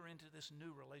we enter into this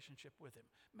new relationship with him.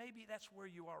 Maybe that's where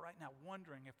you are right now,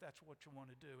 wondering if that's what you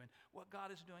want to do. And what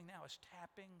God is doing now is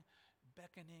tapping,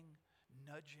 beckoning,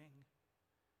 nudging,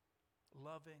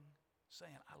 loving,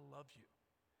 saying, I love you,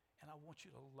 and I want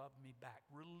you to love me back.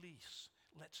 Release.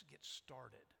 Let's get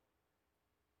started.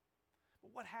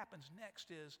 But what happens next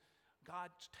is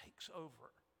God takes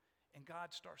over. And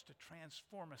God starts to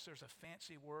transform us. There's a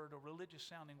fancy word, a religious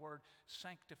sounding word,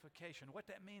 sanctification. What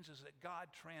that means is that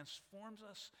God transforms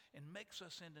us and makes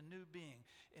us into new being.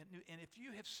 And if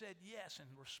you have said yes and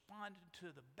responded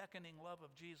to the beckoning love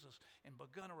of Jesus and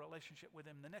begun a relationship with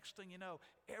him, the next thing you know,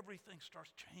 everything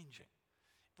starts changing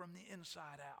from the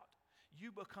inside out.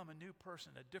 You become a new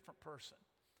person, a different person.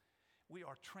 We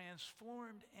are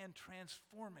transformed and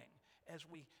transforming as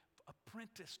we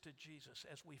apprentice to Jesus,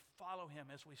 as we follow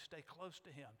him, as we stay close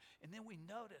to him. And then we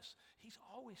notice he's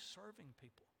always serving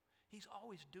people. He's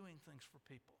always doing things for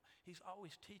people. He's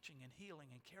always teaching and healing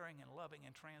and caring and loving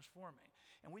and transforming.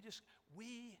 And we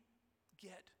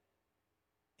get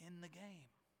in the game.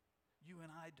 You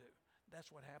and I do.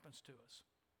 That's what happens to us.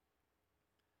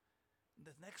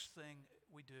 The next thing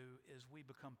we do is we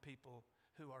become people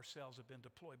who ourselves have been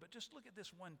deployed. But just look at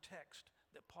this one text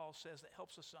that Paul says that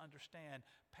helps us to understand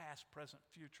past, present,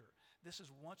 future. This is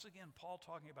once again Paul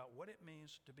talking about what it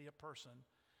means to be a person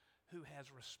who has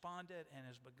responded and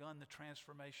has begun the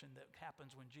transformation that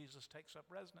happens when Jesus takes up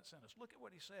residence in us. Look at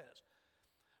what he says.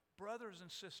 Brothers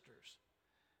and sisters,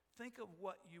 think of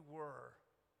what you were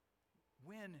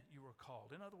when you were called.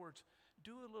 In other words,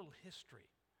 do a little history.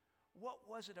 What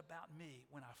was it about me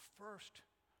when I first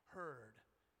heard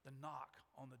the knock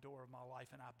on the door of my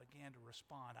life and I began to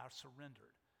respond? I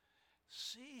surrendered.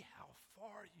 See how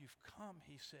far you've come,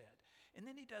 he said. And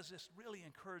then he does this really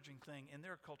encouraging thing in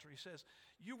their culture. He says,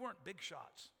 you weren't big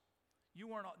shots.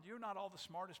 You're not all the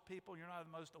smartest people. You're not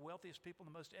the wealthiest people,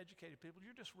 the most educated people.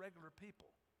 You're just regular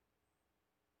people.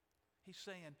 He's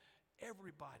saying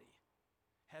everybody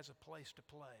has a place to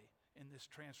play in this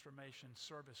transformation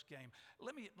service game.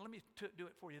 Let me do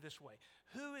it for you this way.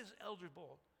 Who is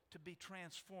eligible to be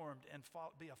transformed and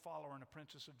be a follower and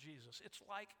apprentice of Jesus? It's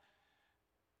like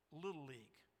Little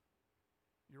League.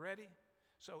 You ready?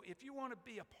 So if you want to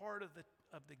be a part of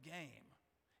the game,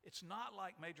 it's not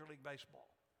like Major League Baseball,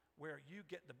 where you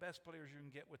get the best players you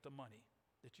can get with the money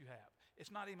that you have. It's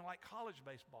not even like college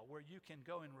baseball, where you can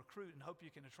go and recruit and hope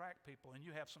you can attract people and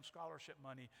you have some scholarship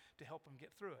money to help them get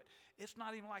through it. It's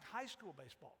not even like high school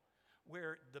baseball,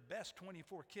 where the best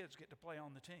 24 kids get to play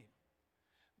on the team.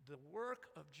 The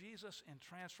work of Jesus in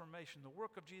transformation, the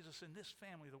work of Jesus in this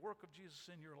family, the work of Jesus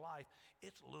in your life,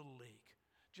 it's Little League.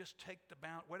 Just take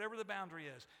whatever the boundary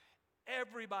is.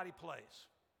 Everybody plays.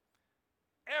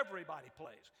 Everybody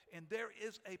plays. And there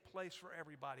is a place for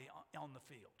everybody on the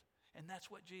field. And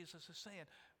that's what Jesus is saying.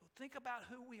 Think about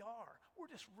who we are. We're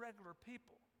just regular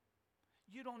people.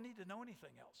 You don't need to know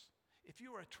anything else. If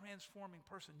you are a transforming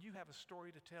person, you have a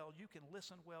story to tell, you can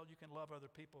listen well, you can love other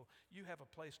people, you have a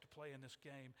place to play in this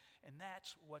game, and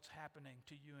that's what's happening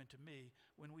to you and to me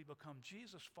when we become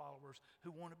Jesus followers who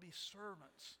want to be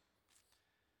servants.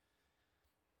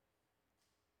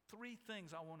 3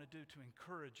 things I want to do to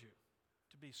encourage you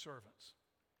to be servants.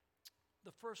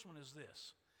 The first one is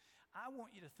this. I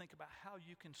want you to think about how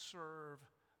you can serve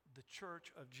the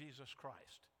church of Jesus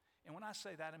Christ. And when I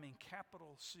say that, I mean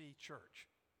capital C church.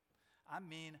 I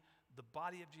mean the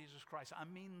body of Jesus Christ. I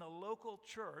mean the local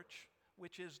church,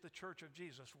 which is the church of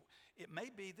Jesus. It may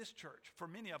be this church. For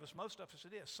many of us, most of us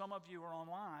it is. Some of you are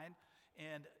online,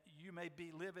 and you may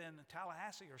live in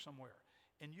Tallahassee or somewhere.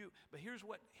 But here's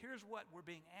what we're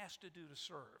being asked to do to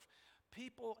serve.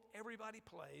 People, everybody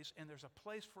plays, and there's a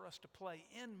place for us to play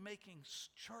in making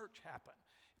church happen.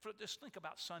 Just think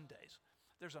about Sundays.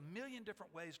 There's a million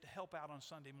different ways to help out on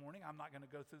Sunday morning. I'm not going to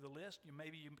go through the list.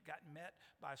 Maybe you got met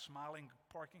by a smiling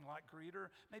parking lot greeter.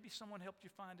 Maybe someone helped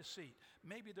you find a seat.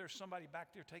 Maybe there's somebody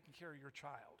back there taking care of your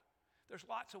child. There's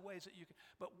lots of ways that you can.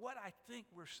 But what I think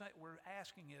we're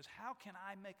asking is, how can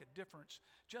I make a difference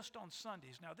just on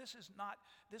Sundays? Now, this is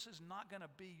not going to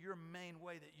be your main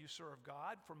way that you serve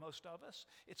God for most of us.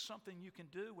 It's something you can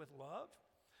do with love.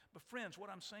 But friends,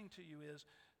 what I'm saying to you is,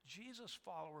 Jesus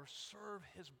followers serve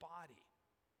his body.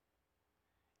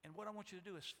 And what I want you to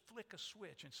do is flick a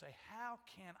switch and say, how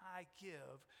can I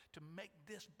give to make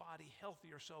this body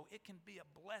healthier so it can be a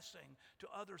blessing to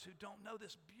others who don't know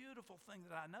this beautiful thing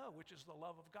that I know, which is the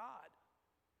love of God?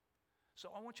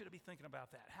 So I want you to be thinking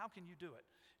about that. How can you do it?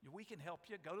 We can help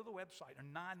you. Go to the website. There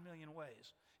are 9 million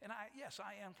ways. And I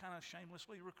am kind of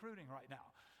shamelessly recruiting right now.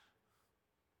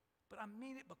 But I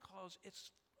mean it because it's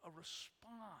a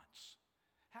response.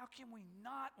 How can we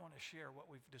not want to share what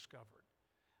we've discovered?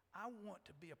 I want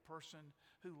to be a person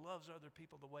who loves other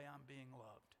people the way I'm being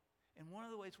loved. And one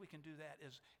of the ways we can do that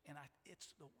is,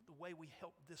 it's the way we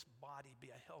help this body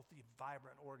be a healthy,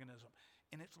 vibrant organism.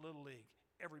 In its little league,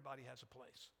 everybody has a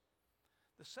place.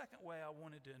 The second way I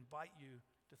wanted to invite you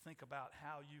to think about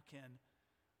how you can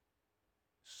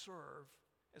serve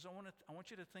is I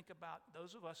want you to think about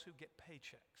those of us who get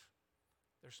paychecks.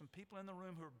 There's some people in the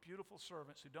room who are beautiful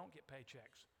servants who don't get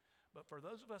paychecks. But for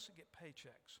those of us who get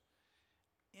paychecks,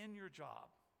 in your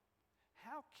job,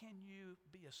 how can you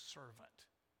be a servant?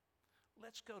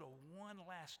 Let's go to one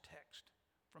last text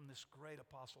from this great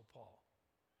apostle Paul.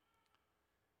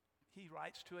 He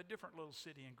writes to a different little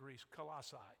city in Greece,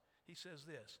 Colossae. He says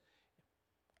this,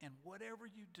 and whatever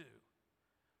you do,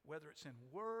 whether it's in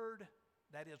word,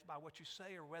 that is by what you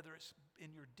say, or whether it's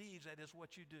in your deeds, that is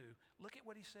what you do. Look at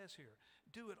what he says here.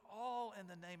 Do it all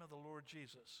in the name of the Lord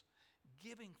Jesus,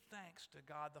 giving thanks to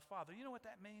God the Father. You know what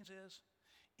that means is?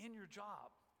 In your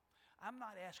job. I'm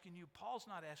not asking you, Paul's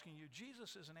not asking you,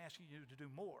 Jesus isn't asking you to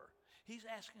do more. He's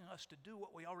asking us to do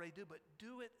what we already do, but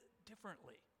do it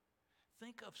differently.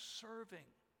 Think of serving.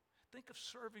 Think of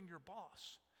serving your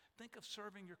boss. Think of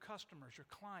serving your customers, your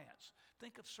clients.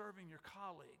 Think of serving your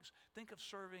colleagues. Think of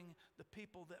serving the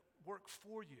people that work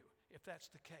for you, if that's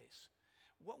the case.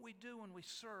 What we do when we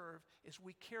serve is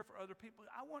we care for other people.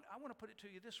 I want to put it to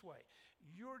you this way.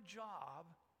 Your job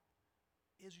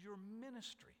is your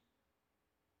ministry.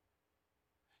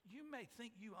 You may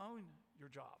think you own your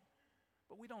job,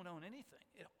 but we don't own anything.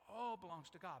 It all belongs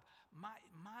to God.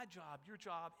 My job, your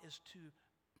job, is to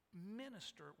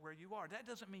minister where you are. That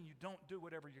doesn't mean you don't do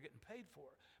whatever you're getting paid for,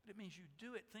 but it means you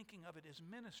do it thinking of it as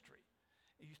ministry.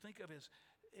 You think of it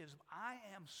as I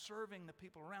am serving the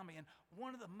people around me. And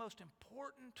one of the most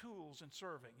important tools in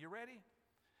serving, you ready?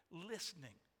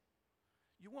 Listening.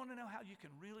 You want to know how you can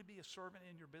really be a servant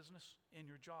in your business, in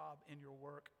your job, in your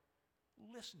work?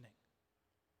 Listening.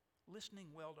 Listening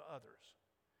well to others.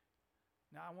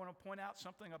 Now, I want to point out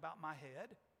something about my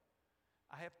head.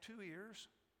 I have 2 ears.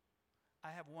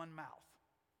 I have 1 mouth.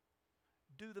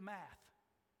 Do the math.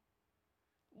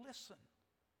 Listen.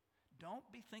 Don't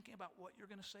be thinking about what you're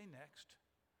going to say next.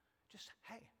 Just,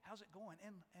 hey, how's it going?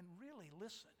 And really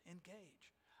listen,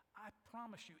 engage. I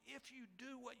promise you, if you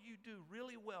do what you do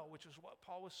really well, which is what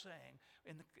Paul was saying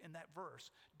in that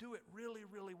verse, do it really,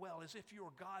 really well, as if you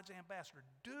were God's ambassador.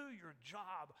 Do your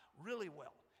job really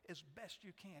well, as best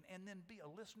you can, and then be a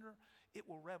listener. It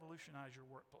will revolutionize your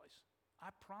workplace.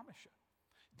 I promise you.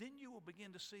 Then you will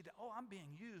begin to see that, I'm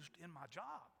being used in my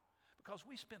job, because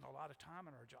we spend a lot of time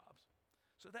in our jobs.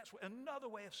 So that's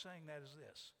another way of saying that is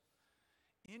this.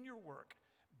 In your work,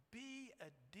 be a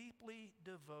deeply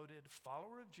devoted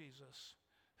follower of Jesus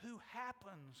who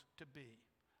happens to be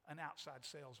an outside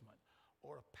salesman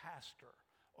or a pastor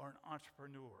or an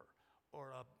entrepreneur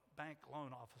or a bank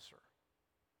loan officer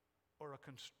or a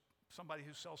somebody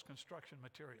who sells construction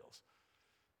materials,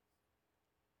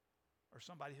 or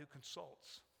somebody who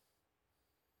consults,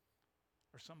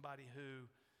 or somebody who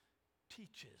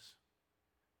teaches,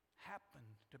 happen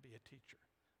to be a teacher.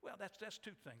 Well, that's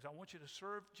two things. I want you to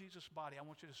serve Jesus' body. I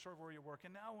want you to serve where you work.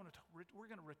 And now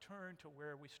we're going to return to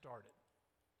where we started.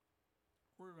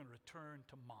 We're going to return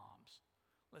to moms.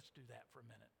 Let's do that for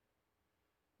a minute.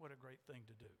 What a great thing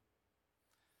to do.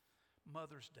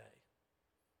 Mother's Day.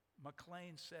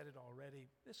 McLean said it already.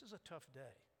 This is a tough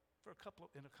day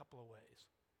in a couple of ways.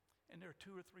 And there are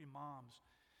 2 or 3 moms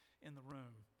in the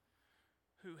room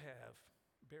who have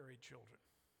buried children.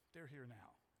 They're here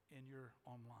now, and you're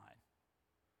online.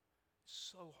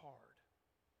 So hard.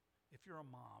 If you're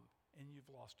a mom and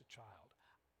you've lost a child,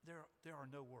 there are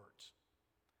no words.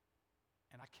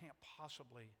 And I can't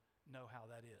possibly know how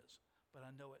that is, but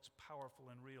I know it's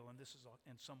powerful and real, and this is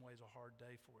in some ways a hard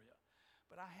day for you.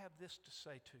 But I have this to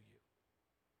say to you.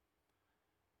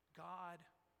 God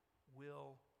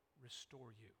will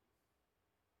restore you.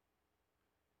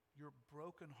 Your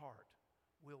broken heart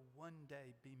will one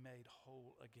day be made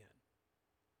whole again.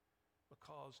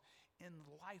 Because in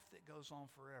life that goes on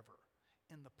forever,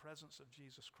 in the presence of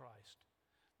Jesus Christ,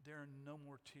 there are no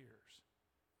more tears.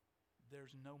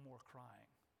 There's no more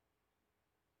crying.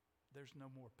 There's no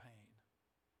more pain.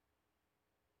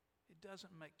 It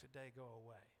doesn't make today go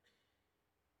away.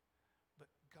 But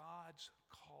God's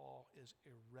call is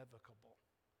irrevocable,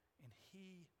 and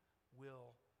He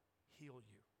will heal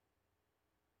you.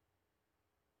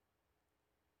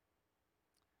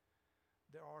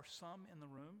 There are some in the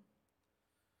room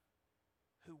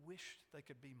who wish they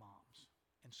could be moms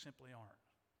and simply aren't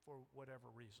for whatever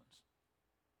reasons.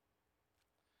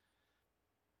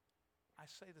 I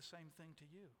say the same thing to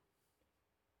you.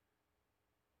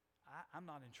 I'm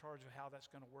not in charge of how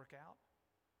that's going to work out,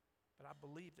 but I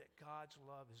believe that God's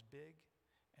love is big,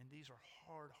 and these are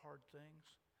hard, hard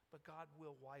things, but God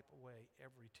will wipe away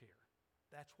every tear.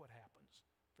 That's what happens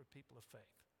for people of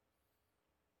faith.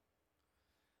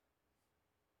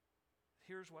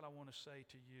 Here's what I want to say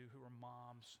to you who are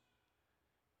moms.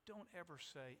 Don't ever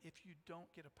say, if you don't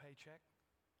get a paycheck,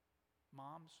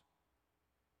 moms,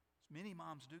 many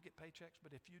moms do get paychecks,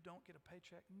 but if you don't get a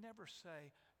paycheck, never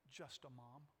say, just a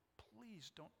mom.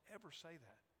 Please don't ever say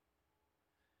that,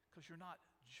 because you're not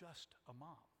just a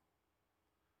mom.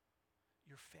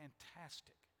 You're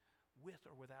fantastic with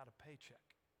or without a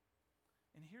paycheck.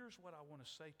 And here's what I want to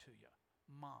say to you,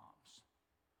 moms.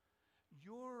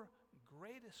 Your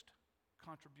greatest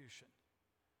contribution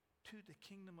to the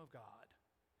kingdom of God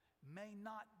may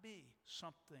not be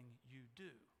something you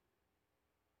do,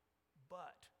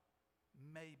 but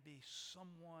may be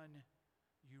someone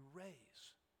you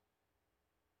raise.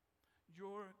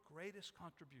 Your greatest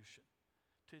contribution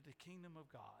to the kingdom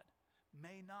of God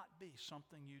may not be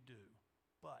something you do,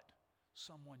 but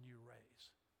someone you raise.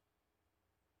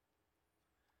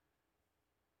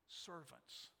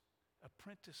 Servants,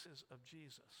 apprentices of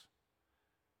Jesus,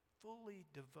 fully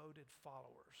devoted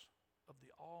followers of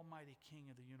the Almighty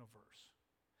King of the universe,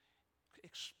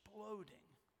 exploding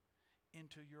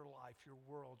into your life, your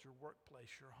world, your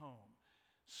workplace, your home,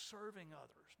 serving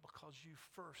others because you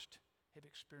first have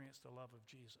experienced the love of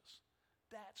Jesus.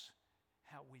 That's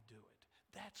how we do it.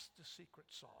 That's the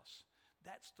secret sauce.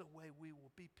 That's the way we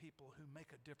will be people who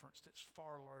make a difference that's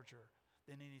far larger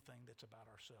than anything that's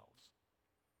about ourselves.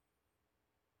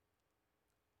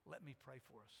 Let me pray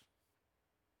for us.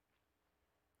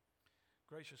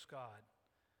 Gracious God,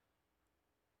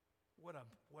 what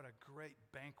a great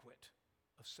banquet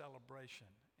of celebration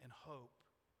and hope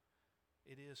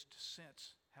it is to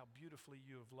sense how beautifully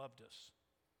you have loved us.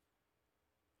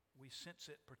 We sense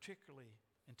it particularly,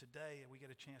 and today we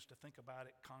get a chance to think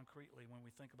about it concretely when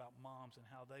we think about moms and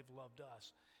how they've loved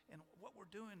us. And what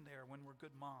we're doing there when we're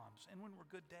good moms, and when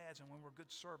we're good dads, and when we're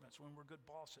good servants, when we're good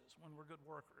bosses, when we're good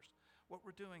workers. What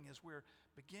we're doing is we're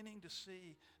beginning to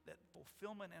see that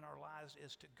fulfillment in our lives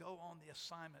is to go on the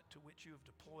assignment to which you have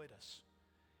deployed us.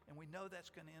 And we know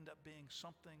that's going to end up being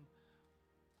something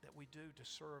that we do to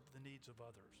serve the needs of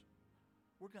others.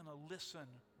 We're going to listen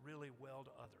really well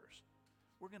to others.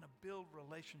 We're going to build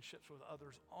relationships with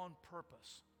others on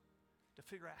purpose to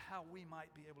figure out how we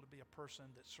might be able to be a person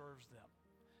that serves them.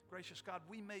 Gracious God,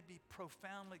 we may be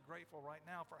profoundly grateful right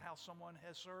now for how someone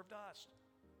has served us.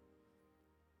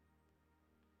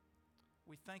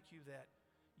 We thank you that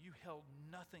you held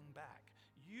nothing back.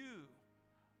 You,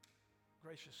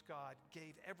 gracious God,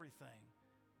 gave everything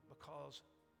because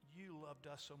you loved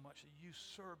us so much that you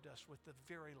served us with the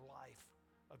very life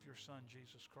of your Son,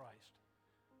 Jesus Christ.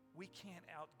 We can't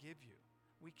outgive you.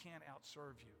 We can't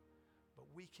outserve you. but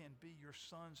we can be your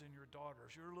sons and your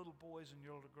daughters, your little boys and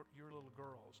your little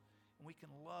girls. And we can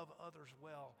love others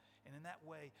well. And in that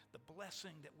way, the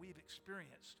blessing that we've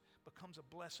experienced becomes a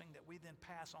blessing that we then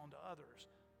pass on to others.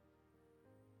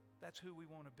 That's who we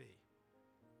want to be.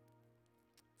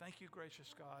 Thank you,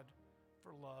 gracious God, for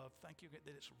love. Thank you that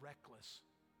it's reckless.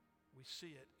 We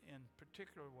see it in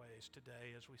particular ways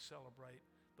today as we celebrate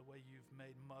the way you've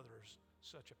made mothers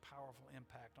such a powerful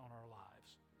impact on our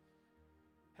lives.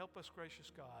 Help us,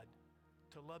 gracious God,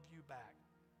 to love you back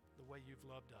the way you've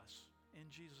loved us. In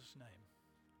Jesus' name,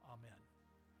 amen.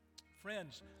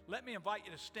 Friends, let me invite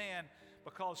you to stand,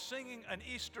 because singing an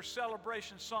Easter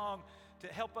celebration song to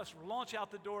help us launch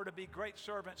out the door to be great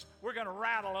servants, we're going to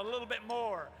rattle a little bit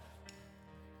more.